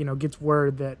Oppenheimer, you know, gets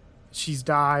word that she's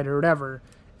died or whatever,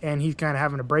 and he's kind of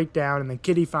having a breakdown, and then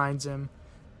Kitty finds him,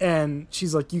 and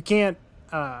she's like, you can't,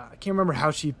 I can't remember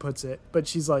how she puts it, but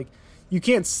she's like, you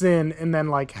can't sin and then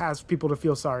like ask people to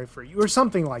feel sorry for you, or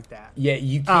something like that. Yeah,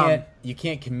 you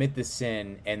can't commit the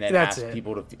sin and then ask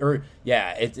people to,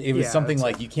 it was something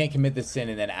like you can't commit the sin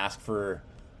and then ask for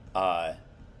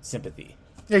sympathy.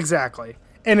 Exactly.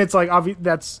 And it's like,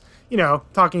 that's, you know,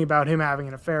 talking about him having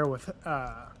an affair with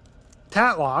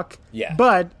Tatlock. Yeah.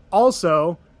 But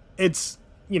also, it's,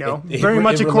 you know, very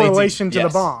much a correlation to the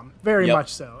bomb. Very much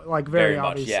so. Like, very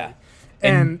obviously. Much, yeah.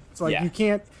 And it's like, you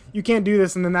can't do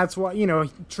this. And then that's why, you know,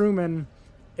 Truman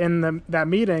in that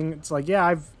meeting, it's like,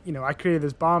 I created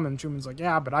this bomb. And Truman's like,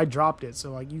 yeah, but I dropped it.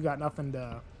 So, like, you got nothing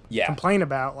to complain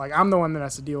about. Like, I'm the one that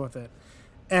has to deal with it.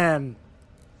 And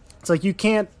it's like, you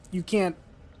can't, you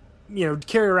know,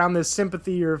 carry around this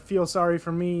sympathy or feel sorry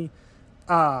for me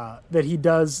that he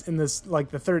does in this, like,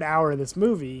 the third hour of this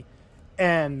movie.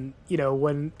 And, you know,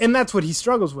 and that's what he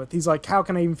struggles with. He's like, how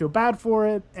can I even feel bad for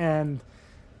it? And,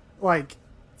 like,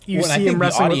 you see him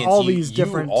wrestling with all these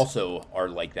different... You also are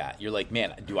like that. You're like,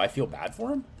 man, do I feel bad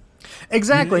for him?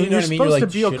 Exactly. You know You're supposed to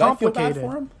feel complicated. I feel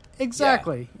bad for him?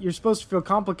 Exactly. Yeah. You're supposed to feel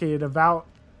complicated about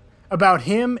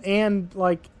him, and,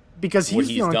 like, because he's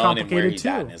feeling complicated, and where he's too.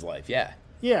 at in his life, yeah.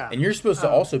 Yeah. And you're supposed to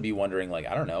also be wondering, like,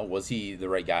 I don't know, was he the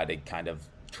right guy to kind of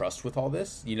trust with all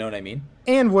this? You know what I mean?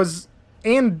 What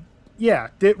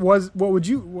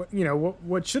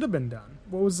should have been done?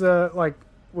 What was like,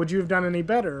 would you have done any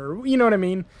better? Or, you know what I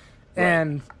mean? Right.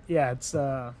 And yeah, it's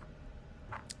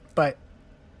but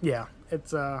yeah,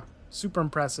 it's super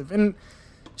impressive. And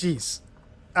Jeez.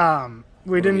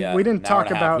 We didn't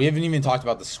talk about. We haven't even talked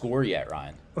about the score yet,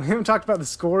 Ryan. We haven't talked about the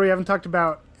score. We haven't talked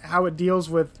about how it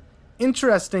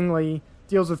interestingly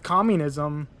deals with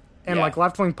communism and like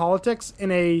left-wing politics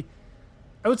in a,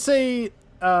 I would say,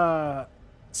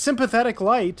 sympathetic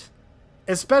light,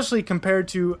 especially compared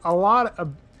to a lot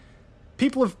of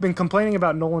people have been complaining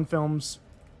about Nolan films.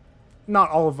 Not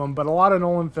all of them, but a lot of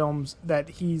Nolan films that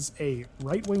he's a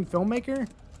right-wing filmmaker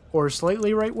or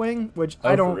slightly right-wing, which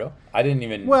I don't. For real? I didn't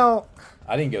even. Well,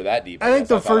 I didn't go that deep. I think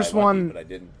the first one, deep, but I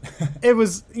didn't. It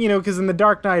was, because in The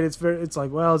Dark Knight, it's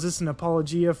like, well, is this an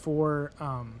apologia for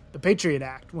the Patriot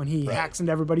Act when he hacks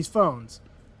into everybody's phones?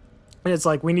 And it's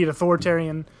like, we need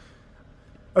authoritarian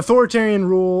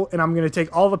rule, and I'm going to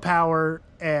take all the power,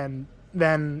 and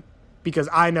then because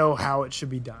I know how it should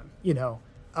be done,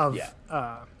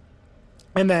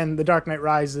 and then The Dark Knight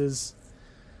Rises,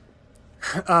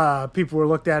 people were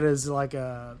looked at as like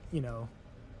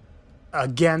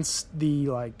against the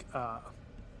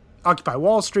Occupy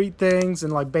Wall Street things,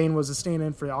 and like Bane was a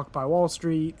stand-in for Occupy Wall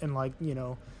Street, and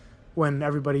when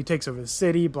everybody takes over the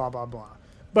city, blah blah blah.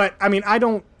 But I mean, I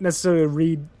don't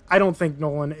think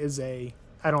Nolan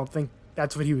I don't think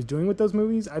that's what he was doing with those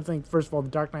movies. I think, first of all, The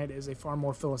Dark Knight is a far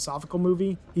more philosophical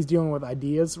movie. He's dealing with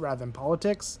ideas rather than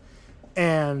politics.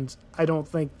 And I don't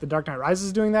think The Dark Knight Rises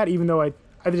is doing that, even though I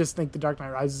just think The Dark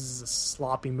Knight Rises is a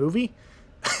sloppy movie.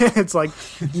 It's like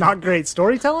not great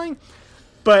storytelling.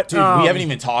 But dude, we haven't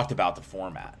even talked about the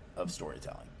format of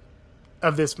storytelling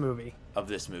of this movie. All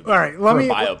right,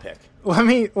 biopic.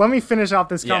 Let me finish off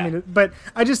this communism. But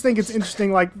I just think it's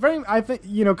interesting. I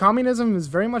think communism is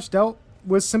very much dealt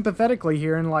with sympathetically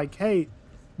here, and like, hey,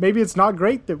 maybe it's not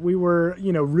great that we were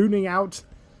rooting out,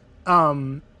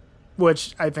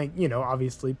 which I think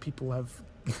obviously people have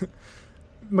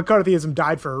McCarthyism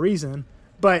died for a reason,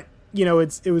 but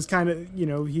it was kind of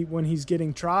when he's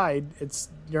getting tried, it's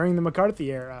during the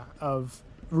McCarthy era of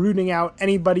rooting out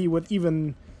anybody with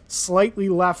even slightly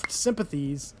left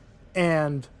sympathies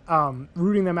and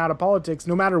rooting them out of politics,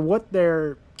 no matter what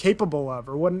they're capable of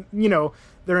or what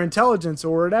their intelligence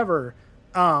or whatever,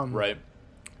 right?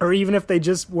 Or even if they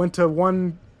just went to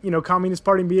one Communist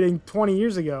Party meeting 20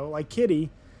 years ago, like Kitty,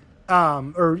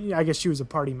 or I guess she was a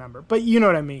party member, but you know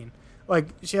what I mean. Like,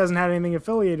 she hasn't had anything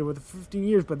affiliated with it for 15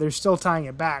 years, but they're still tying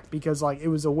it back because like it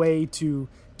was a way to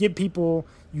get people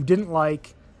you didn't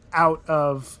like out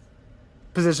of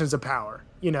positions of power,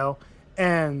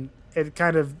 and it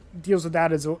kind of deals with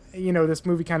that as this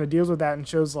movie kind of deals with that and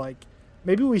shows like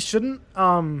maybe we shouldn't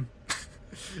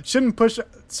push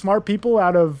smart people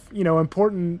out of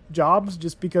important jobs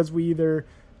just because we either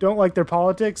don't like their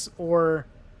politics or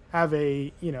have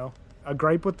a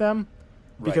gripe with them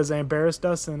because they embarrassed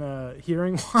us in a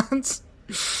hearing once.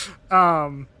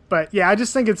 But yeah, I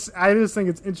just think it's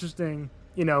interesting,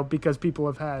 because people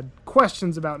have had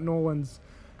questions about Nolan's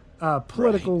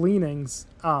political leanings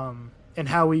and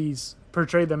how he's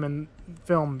portrayed them in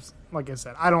films. Like I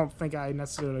said, I don't think I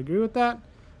necessarily agree with that,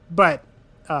 but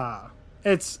I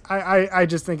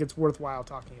just think it's worthwhile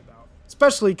talking about,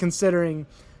 especially considering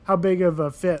how big of a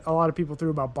fit a lot of people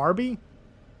threw about Barbie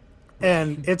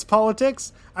and its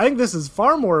politics. I think this is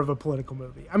far more of a political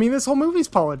movie. I mean, this whole movie's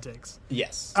politics.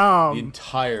 Yes, the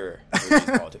entire movie's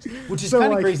politics, which is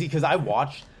kind of crazy because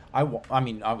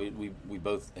we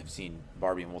both have seen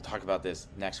Barbie, and we'll talk about this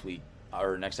next week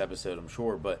or next episode, I'm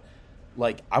sure. But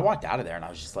like, I walked out of there and I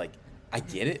was just like, I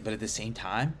get it, but at the same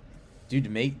time, dude, to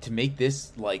make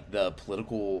this like the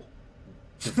political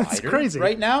divider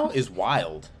right now is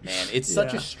wild, man. It's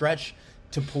such a stretch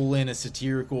to pull in a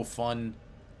satirical, fun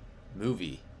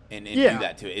movie and do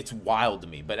that to it. It's wild to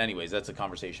me. But anyways, that's a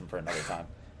conversation for another time.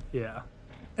 Yeah,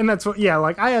 and that's what. Yeah,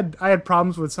 like I had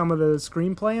problems with some of the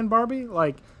screenplay in Barbie.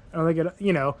 Like, I don't think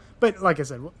it, but like I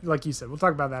said, like you said, we'll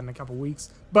talk about that in a couple weeks.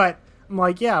 But I'm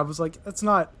like, I was like, that's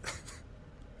not.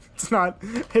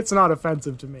 It's not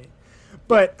offensive to me.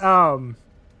 But do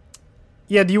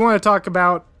you want to talk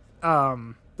about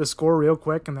the score real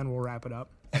quick, and then we'll wrap it up?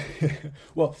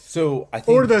 Well, so I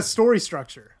think, or the story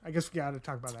structure. I guess we got to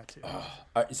talk about that too.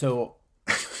 So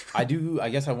I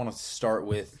guess I want to start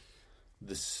with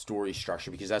the story structure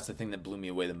because that's the thing that blew me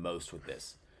away the most with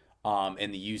this.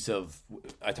 And the use of,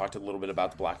 I talked a little bit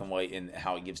about the black and white and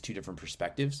how it gives two different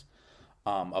perspectives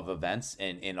of events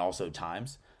and also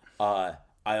times. I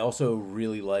also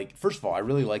really like, first of all, I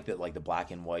really like that like the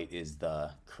black and white is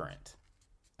the current.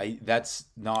 That's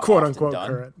not quote often unquote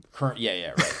done. Current,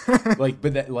 yeah, right. Like,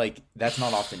 but that like that's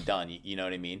not often done. You know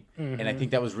what I mean? Mm-hmm. And I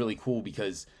think that was really cool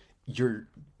because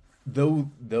though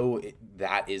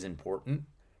that is important,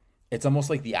 it's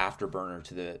almost like the afterburner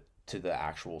to the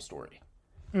actual story.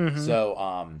 Mm-hmm.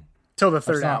 So till the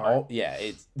third hour.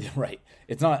 It's right.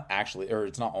 It's not actually, or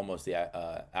it's not almost the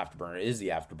afterburner. It is the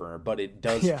afterburner, but it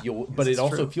does fuel. But it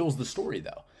also fuels the story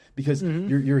though, because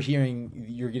you're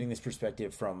getting this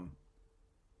perspective from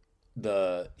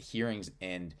the hearings,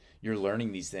 and you're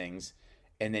learning these things,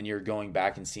 and then you're going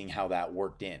back and seeing how that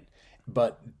worked in.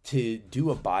 But to do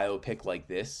a biopic like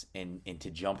this and to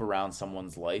jump around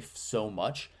someone's life so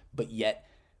much, but yet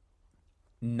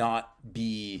not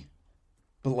be,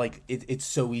 but like it's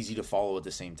so easy to follow at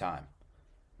the same time.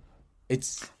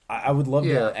 I would love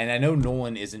to, and I know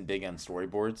Nolan isn't big on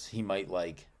storyboards. He might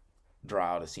like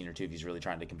draw out a scene or two if he's really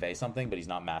trying to convey something, but he's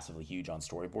not massively huge on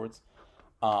storyboards.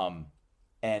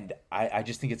 And I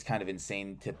just think it's kind of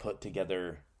insane to put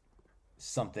together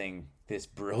something this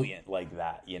brilliant like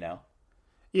that, you know?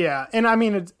 Yeah, and I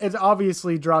mean, it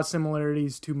obviously draws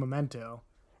similarities to Memento,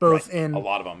 both in a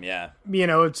lot of them. Yeah, you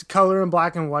know, it's color and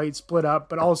black and white split up,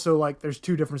 but also like there's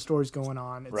two different stories going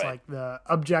on. It's like the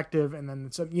objective, and then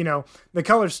you know, the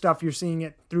color stuff you're seeing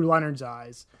it through Leonard's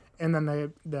eyes, and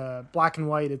then the black and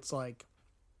white, it's like,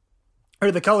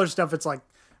 or the color stuff, it's like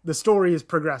the story is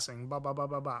progressing, blah blah blah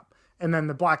blah blah, and then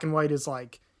the black and white is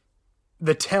like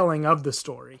the telling of the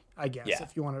story, I guess,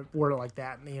 if you want to word it like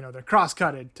that. And you know, they're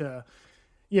cross-cutted to.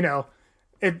 You know,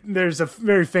 there's a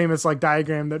very famous like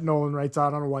diagram that Nolan writes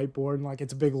out on a whiteboard, and like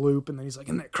it's a big loop, and then he's like,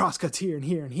 and that cross cuts here and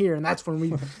here and here, and that's when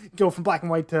we go from black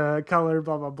and white to color,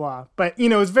 blah blah blah. But you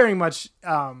know, it's very much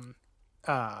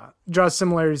draws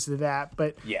similarities to that,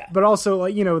 but also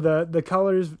like, you know, the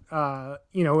colors,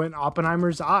 you know, in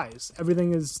Oppenheimer's eyes,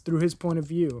 everything is through his point of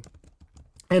view,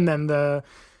 and then the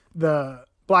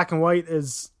black and white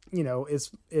is, you know,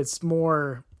 it's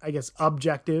more, I guess,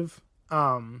 objective.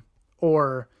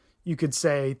 Or you could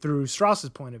say through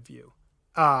Strauss's point of view,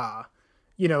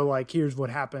 you know, like here's what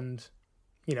happened,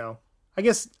 you know, I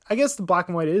guess the black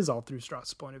and white is all through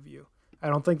Strauss's point of view. I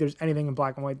don't think there's anything in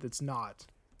black and white that's not.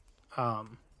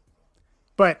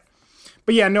 But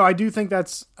yeah, no, I do think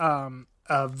that's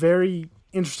a very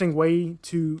interesting way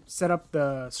to set up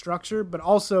the structure, but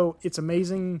also it's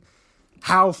amazing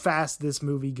how fast this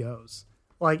movie goes.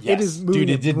 Like it is moving. Dude,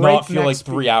 it did not feel like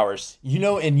 3 hours. You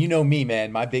know, and you know me,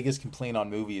 man. My biggest complaint on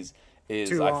movies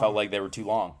is I felt like they were too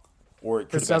long, or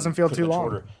it could. This doesn't feel too long.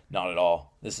 Shorter. Not at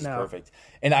all. This is perfect.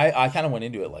 And I kind of went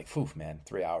into it like, "Phew, man,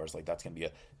 3 hours. Like that's gonna be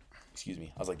a." Excuse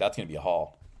me. I was like, "That's gonna be a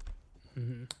haul."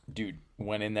 Mm-hmm. Dude,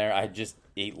 went in there. I just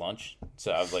ate lunch,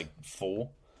 so I was like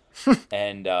full,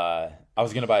 and I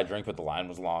was gonna buy a drink, but the line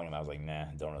was long, and I was like, "Nah,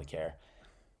 don't really care."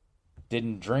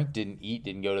 Didn't drink, didn't eat,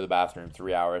 didn't go to the bathroom.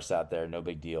 3 hours, sat there, no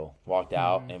big deal. Walked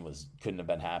out and couldn't have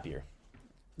been happier.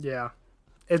 Yeah,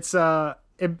 it's I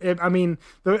mean,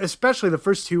 especially the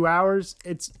first 2 hours.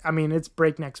 It's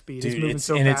breakneck speed. Dude, it's moving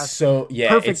so and fast. It's so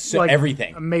perfect, it's so, like,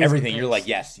 everything. Amazing. You're like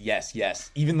yes.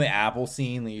 Even the Apple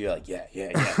scene, you're like yeah.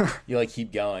 You like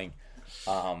keep going.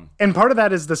 And part of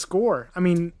that is the score. I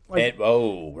mean, like,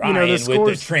 Ryan, you know, with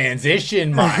the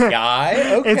transition, my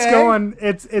guy. Okay. It's going.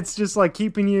 It's just like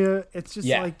keeping you. It's just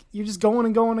like you're just going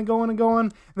and going and going and going,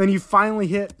 and then you finally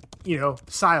hit, you know,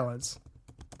 silence,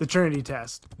 the Trinity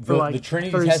test for like the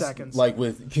Trinity 30 test, seconds. like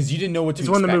because you didn't know what to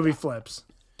expect. It's when the movie flips,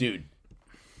 dude.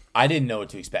 I didn't know what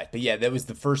to expect, but yeah, that was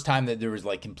the first time that there was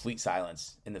like complete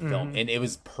silence in the film, and it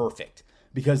was perfect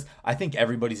because I think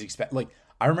everybody's like.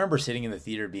 I remember sitting in the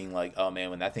theater being like, oh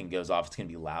man, when that thing goes off, it's going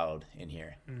to be loud in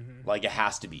here. Mm-hmm. Like it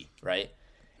has to be, right?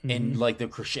 Mm-hmm. And like the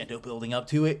crescendo building up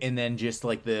to it, and then just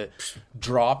like the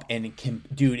drop, and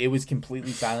dude, it was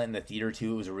completely silent in the theater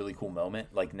too. It was a really cool moment.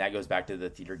 Like, and that goes back to the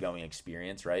theater going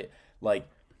experience, right? Like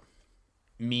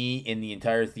me in the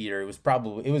entire theater, it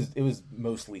was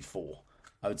mostly full.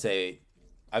 I would say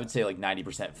like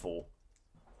 90% full.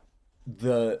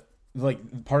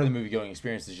 Like part of the movie going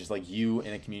experience is just like you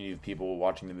and a community of people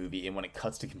watching the movie, and when it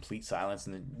cuts to complete silence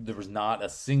and there was not a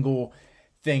single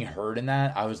thing heard in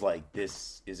that, I was like,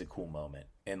 this is a cool moment.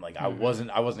 And like I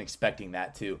wasn't expecting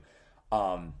that too.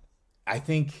 I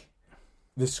think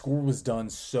the score was done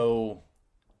so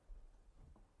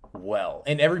well,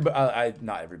 and everybody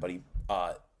not everybody,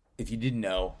 if you didn't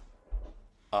know,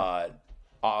 I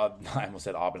almost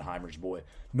said Oppenheimer's boy,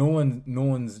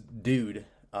 Nolan's dude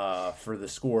for the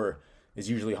score is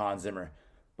usually Hans Zimmer,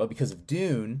 but because of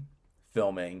Dune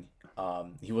filming,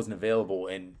 he wasn't available,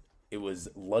 and it was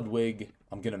Ludwig.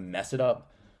 I'm gonna mess it up.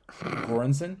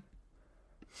 Göransson,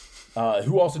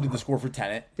 who also did the score for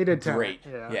Tenet. He did Tenet. Great,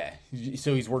 yeah.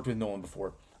 So he's worked with Nolan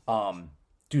before.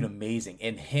 Dude, amazing.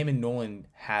 And him and Nolan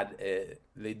had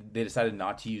they decided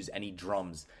not to use any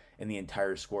drums in the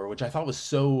entire score, which I thought was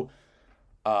so.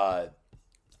 I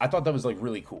thought that was like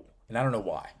really cool. And I don't know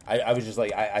why. I was just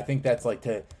like, I think that's like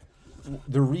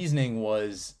the reasoning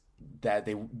was that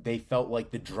they felt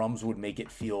like the drums would make it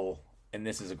feel, and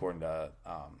this is according to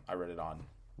I read it on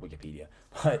Wikipedia,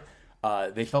 but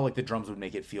they felt like the drums would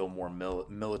make it feel more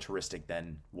militaristic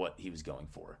than what he was going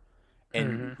for.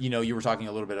 And you were talking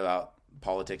a little bit about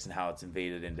politics and how it's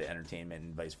invaded into entertainment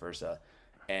and vice versa.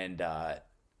 And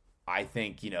I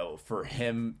think for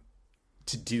him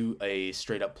to do a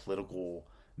straight up political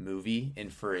movie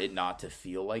and for it not to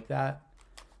feel like that,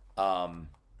 and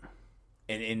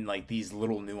in like these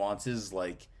little nuances,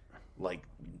 like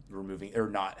removing or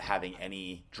not having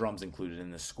any drums included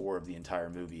in the score of the entire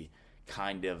movie,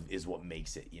 kind of is what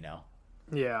makes it,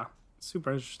 Yeah,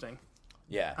 super interesting.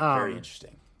 Yeah, very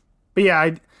interesting. But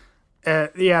yeah,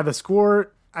 the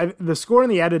score and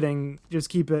the editing just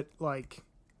keep it like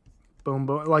boom,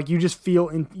 boom. Like you just feel,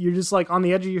 you're just like on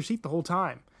the edge of your seat the whole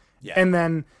time. Yeah. And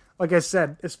then, like I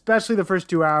said, especially the first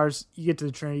 2 hours, you get to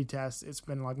the Trinity test. It's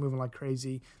been like moving like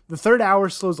crazy. The third hour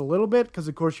slows a little bit because,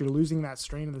 of course, you're losing that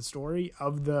strain of the story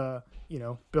of the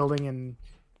building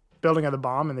of the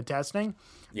bomb and the testing.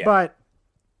 Yeah.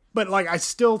 But like I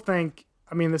still think,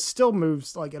 this still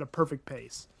moves like at a perfect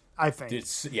pace. I think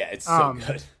It's so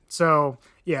good. So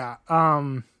yeah,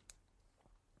 I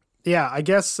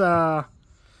guess.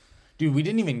 Dude, we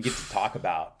didn't even get to talk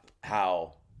about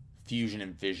how fusion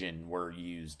and fission were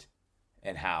used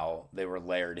and how they were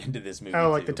layered into this movie. Oh,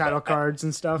 like the title cards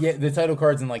and stuff. Yeah, the title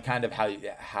cards and like kind of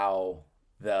how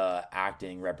the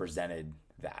acting represented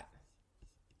that.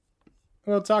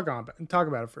 Well, talk about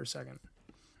it for a second.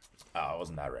 Oh, I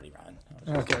wasn't that ready, Ryan.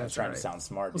 Okay, I was trying to sound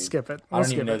smart. We'll dude. skip it. I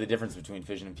don't even know the difference between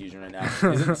fission and fusion right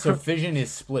now. So fission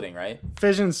is splitting, right?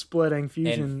 Fission splitting.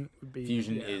 Fusion And would be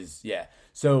fusion is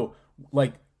So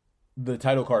like the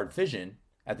title card fission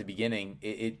at the beginning,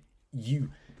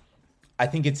 I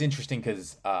think it's interesting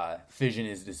because fission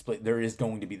is the split. There is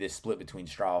going to be this split between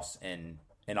Strauss and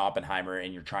Oppenheimer,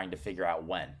 and you're trying to figure out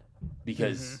when,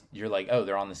 because you're like, oh,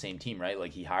 they're on the same team, right?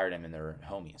 Like he hired him and they're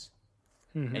homies.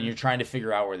 And you're trying to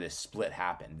figure out where this split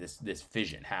happened, this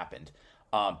fission happened.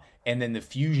 And then the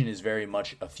fusion is very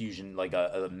much a fusion, like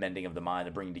a mending of the mind,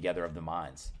 a bringing together of the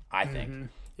minds, I think.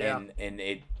 Yeah. And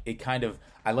it kind of,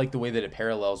 I like the way that it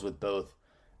parallels with both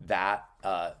that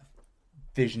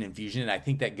fission and fusion. And I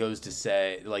think that goes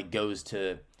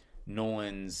to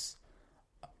Nolan's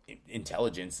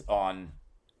intelligence on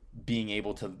being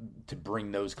able to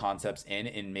bring those concepts in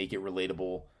and make it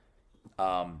relatable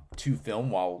to film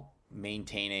while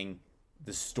maintaining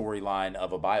the storyline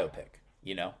of a biopic,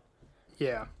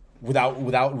 Yeah.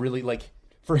 without really, like,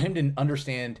 for him to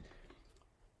understand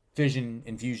fission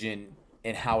and fusion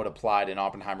and how it applied in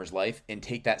Oppenheimer's life and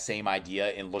take that same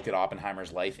idea and look at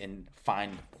Oppenheimer's life and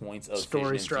find points of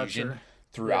Story fission and fusion structure.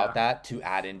 throughout that to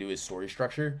add into his story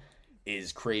structure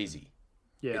is crazy.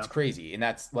 Yeah. It's crazy. And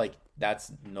that's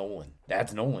Nolan.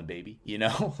 That's Nolan, baby.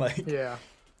 Like, Yeah.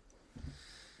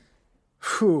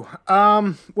 Whew.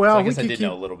 Well, so I guess I did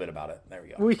know a little bit about it. There we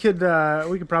go. We could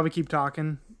probably keep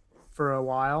talking for a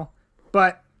while,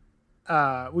 but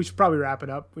we should probably wrap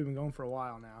it up. We've been going for a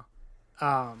while now.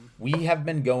 We have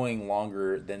been going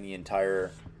longer than the entire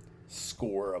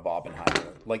score of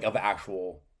Oppenheimer, like of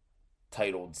actual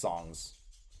titled songs,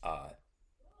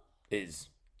 is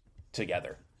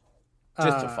together.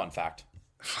 Just a fun fact.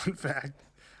 Fun fact.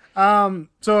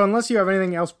 So unless you have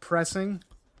anything else pressing,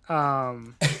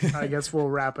 I guess we'll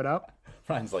wrap it up.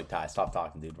 Ryan's like, Ty, stop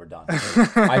talking, dude. We're done.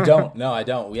 I don't. No, I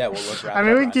don't. Yeah, well, let's wrap it up. We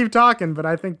can Ryan. keep talking, but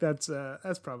I think that's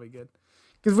probably good.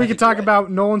 Because we could talk about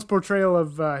Nolan's portrayal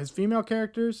of his female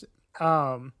characters.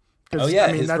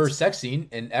 His first sex scene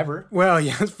in ever. Well,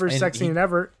 yeah, his first sex scene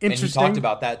ever. Interesting. And he talked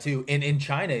about that too. And in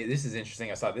China, this is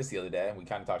interesting. I saw this the other day, and we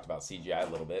kind of talked about CGI a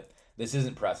little bit. This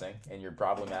isn't pressing, and you're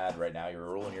probably mad right now. You're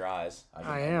rolling your eyes.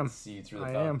 I am. See you through the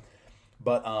phone. I am.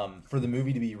 But for the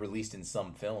movie to be released in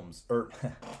some films, or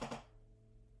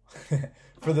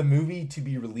for the movie to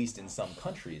be released in some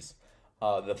countries,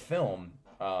 the film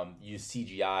used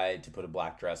CGI to put a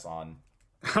black dress on.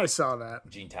 I saw that.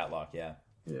 Jean Tatlock, yeah.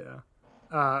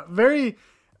 Yeah. Very.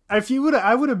 If you would,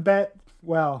 I would have bet.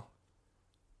 Well,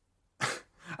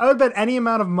 I would bet any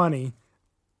amount of money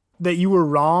that you were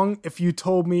wrong if you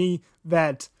told me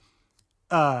that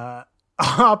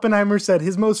Oppenheimer said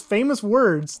his most famous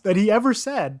words that he ever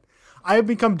said, "I have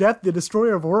become death, the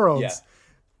destroyer of worlds,"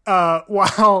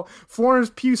 while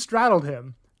Florence Pugh straddled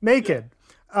him naked.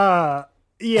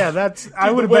 Yeah, that's. Dude,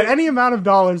 I would have bet any amount of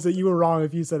dollars that you were wrong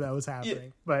if you said that was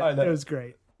happening. But it was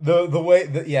great. The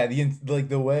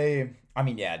way. I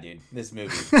mean, yeah, dude, this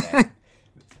movie.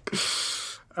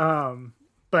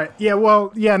 But yeah,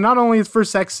 well, yeah. Not only his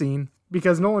first sex scene,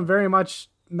 because Nolan very much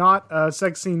not a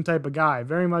sex scene type of guy.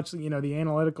 Very much, the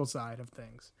analytical side of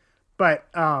things. But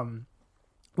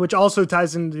which also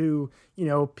ties into,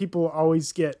 people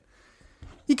always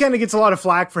he kind of gets a lot of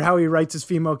flack for how he writes his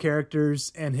female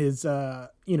characters and his,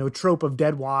 trope of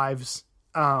dead wives,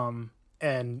 and,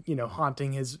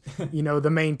 haunting his, the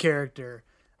main character.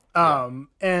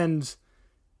 And,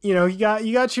 you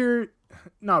got your,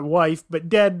 not wife, but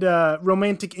dead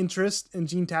romantic interest in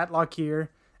Jean Tatlock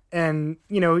here. And,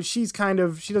 she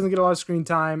doesn't get a lot of screen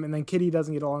time, and then Kitty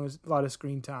doesn't get a lot of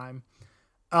screen time.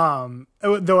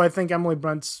 Though I think Emily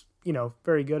Blunt's,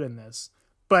 very good in this.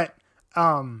 But,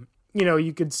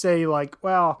 you could say like,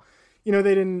 well,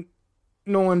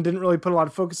 Nolan didn't really put a lot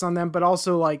of focus on them, but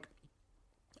also like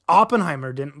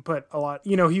Oppenheimer didn't put a lot,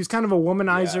 he was kind of a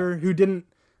womanizer who didn't,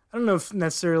 I don't know if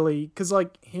necessarily, because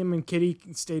like him and Kitty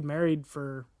stayed married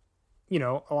for,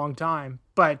 a long time,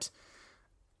 but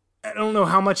I don't know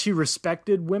how much he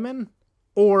respected women,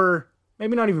 or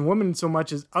maybe not even women so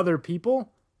much as other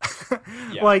people.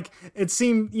 Like it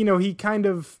seemed, he kind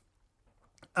of,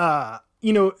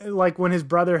 like when his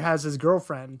brother has his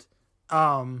girlfriend,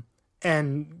 and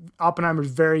Oppenheimer's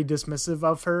very dismissive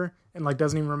of her and like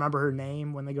doesn't even remember her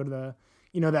name when they go to the,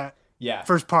 that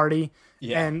first party.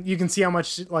 Yeah. And you can see how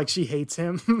much like she hates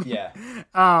him. Yeah.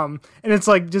 And it's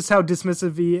like just how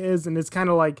dismissive he is. And it's kind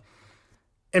of like,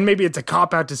 and maybe it's a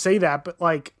cop out to say that, but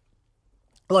like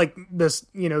this,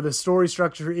 the story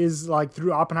structure is like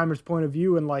through Oppenheimer's point of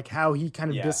view and like how he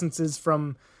kind of distances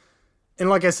from, and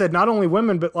like I said, not only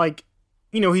women, but like,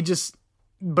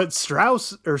 but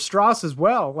Strauss as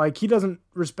well. Like he doesn't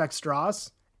respect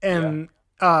Strauss and,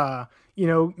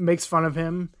 makes fun of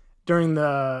him during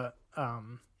the,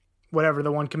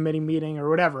 the one committee meeting or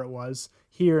whatever it was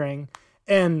hearing.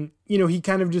 And, he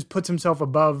kind of just puts himself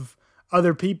above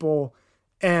other people.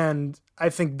 And I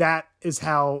think that is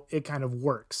how it kind of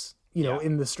works,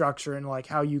 in the structure and like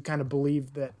how you kind of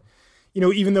believe that,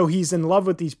 even though he's in love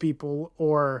with these people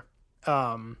or,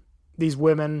 these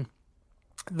women,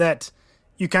 that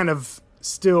you kind of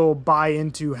still buy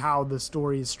into how the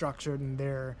story is structured and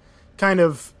their kind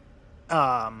of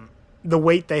the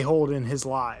weight they hold in his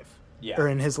life or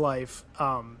in his life.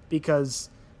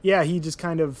 Because he just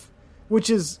kind of,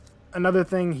 which is another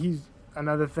thing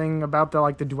about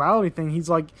the duality thing.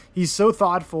 He's so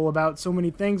thoughtful about so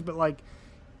many things, but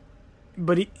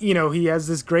he, he has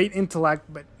this great intellect,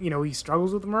 but he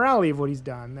struggles with the morality of what he's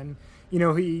done. And,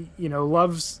 he,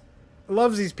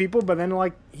 loves these people, but then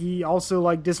he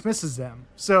also dismisses them.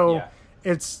 So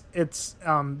it's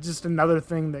just another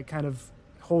thing that kind of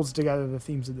holds together the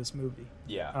themes of this movie.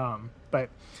 Yeah. But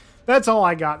that's all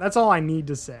I got. That's all I need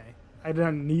to say. I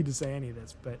don't need to say any of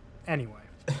this, but anyway.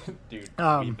 Dude,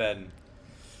 we've been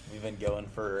going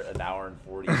for an hour and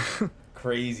 40.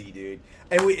 Crazy, dude.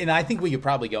 And I think we could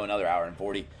probably go another hour and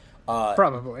 40.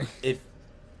 Probably.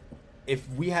 If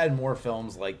we had more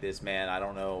films like this, man, I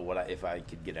don't know if I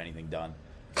could get anything done.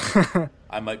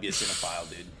 I might be a cinephile,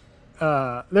 dude.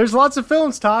 There's lots of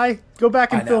films, Ty. Go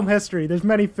back in film history. There's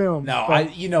many films. No,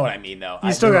 you know what I mean, though.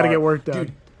 You still got to get work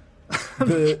done.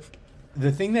 Dude,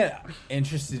 the thing that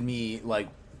interested me,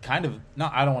 kind of,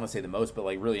 not, I don't want to say the most, but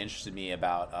really interested me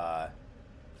about,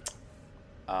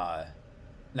 no,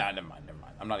 never mind.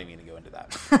 I'm not even gonna go into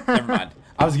that. Never mind.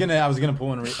 I was gonna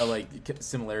pull in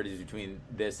similarities between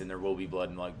this and There Will Be Blood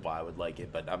and why I would like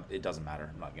it, but it doesn't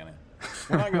matter. We're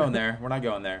not going there. We're not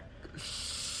going there.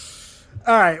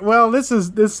 All right. Well, this.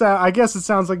 I guess it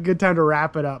sounds like a good time to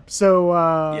wrap it up.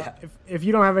 So, if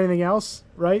you don't have anything else,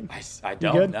 right? I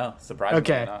don't. No, surprisingly,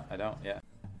 okay. I don't. Yeah.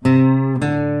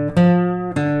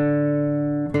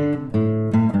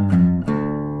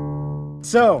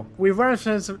 So we've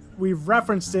referenced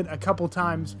it a couple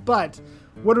times, but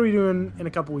what are we doing in a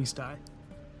couple weeks, Ty?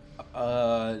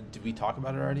 Did we talk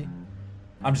about it already?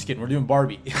 I'm just kidding. We're doing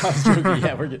Barbie. I was joking.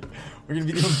 Yeah, we're gonna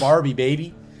be doing Barbie,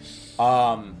 baby.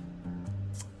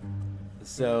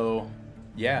 So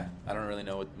yeah, I don't really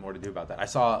know what more to do about that. I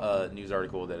saw a news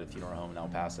article that a funeral home in El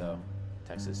Paso,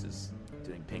 Texas, is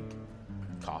doing pink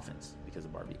coffins because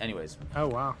of Barbie. Anyways. Oh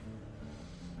wow.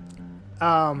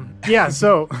 Yeah,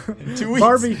 so 2 weeks.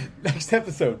 Barbie. Next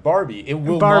episode, Barbie. It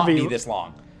will not be this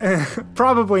long.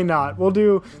 Probably not. We'll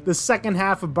do the second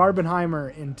half of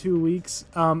Barbenheimer in 2 weeks.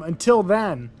 Until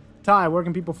then, Ty, where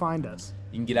can people find us?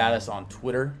 You can get at us on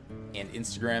Twitter and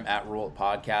Instagram at Roll It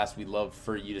Podcast. We'd love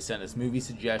for you to send us movie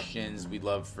suggestions. We'd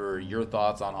love for your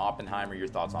thoughts on Oppenheimer, your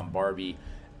thoughts on Barbie,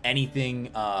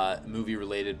 anything movie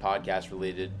related, podcast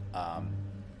related.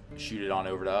 Shoot it on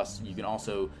over to us. You can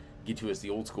also get to us the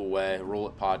old school way,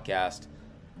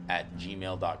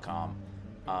 rollit.podcast@gmail.com.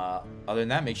 Other than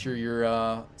that, make sure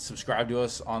you're subscribed to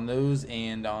us on those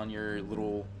and on your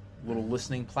little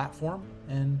listening platform.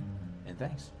 And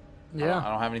thanks. Yeah.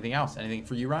 I don't have anything else. Anything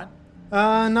for you, Ryan?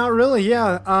 Not really.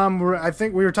 Yeah. I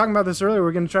think we were talking about this earlier.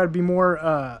 We're going to try to be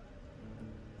more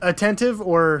attentive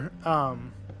or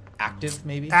Active,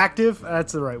 maybe. active.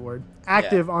 That's the right word.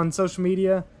 Active on social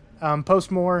media.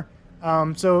 Post more.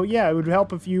 So yeah, it would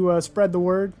help if you spread the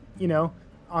word.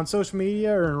 On social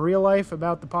media or in real life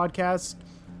about the podcast.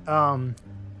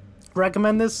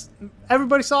 Recommend this.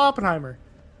 Everybody saw Oppenheimer.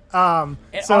 So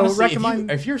honestly,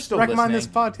 recommend if you're still recommend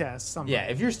listening, this podcast. Somebody. yeah,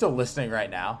 if you're still listening right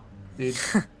now, dude,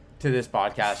 to this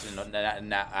podcast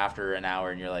and after an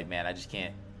hour, and you're like, man, I just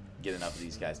can't get enough of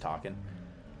these guys talking.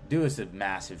 Do us a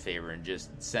massive favor and just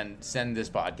send this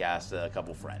podcast to a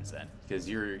couple friends then, because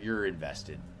you're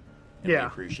invested. And we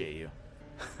appreciate you.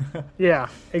 Yeah,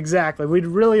 exactly. We'd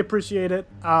really appreciate it.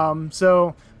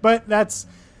 But that's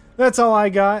all I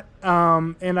got.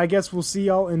 And I guess we'll see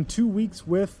y'all in 2 weeks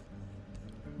with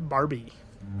Barbie.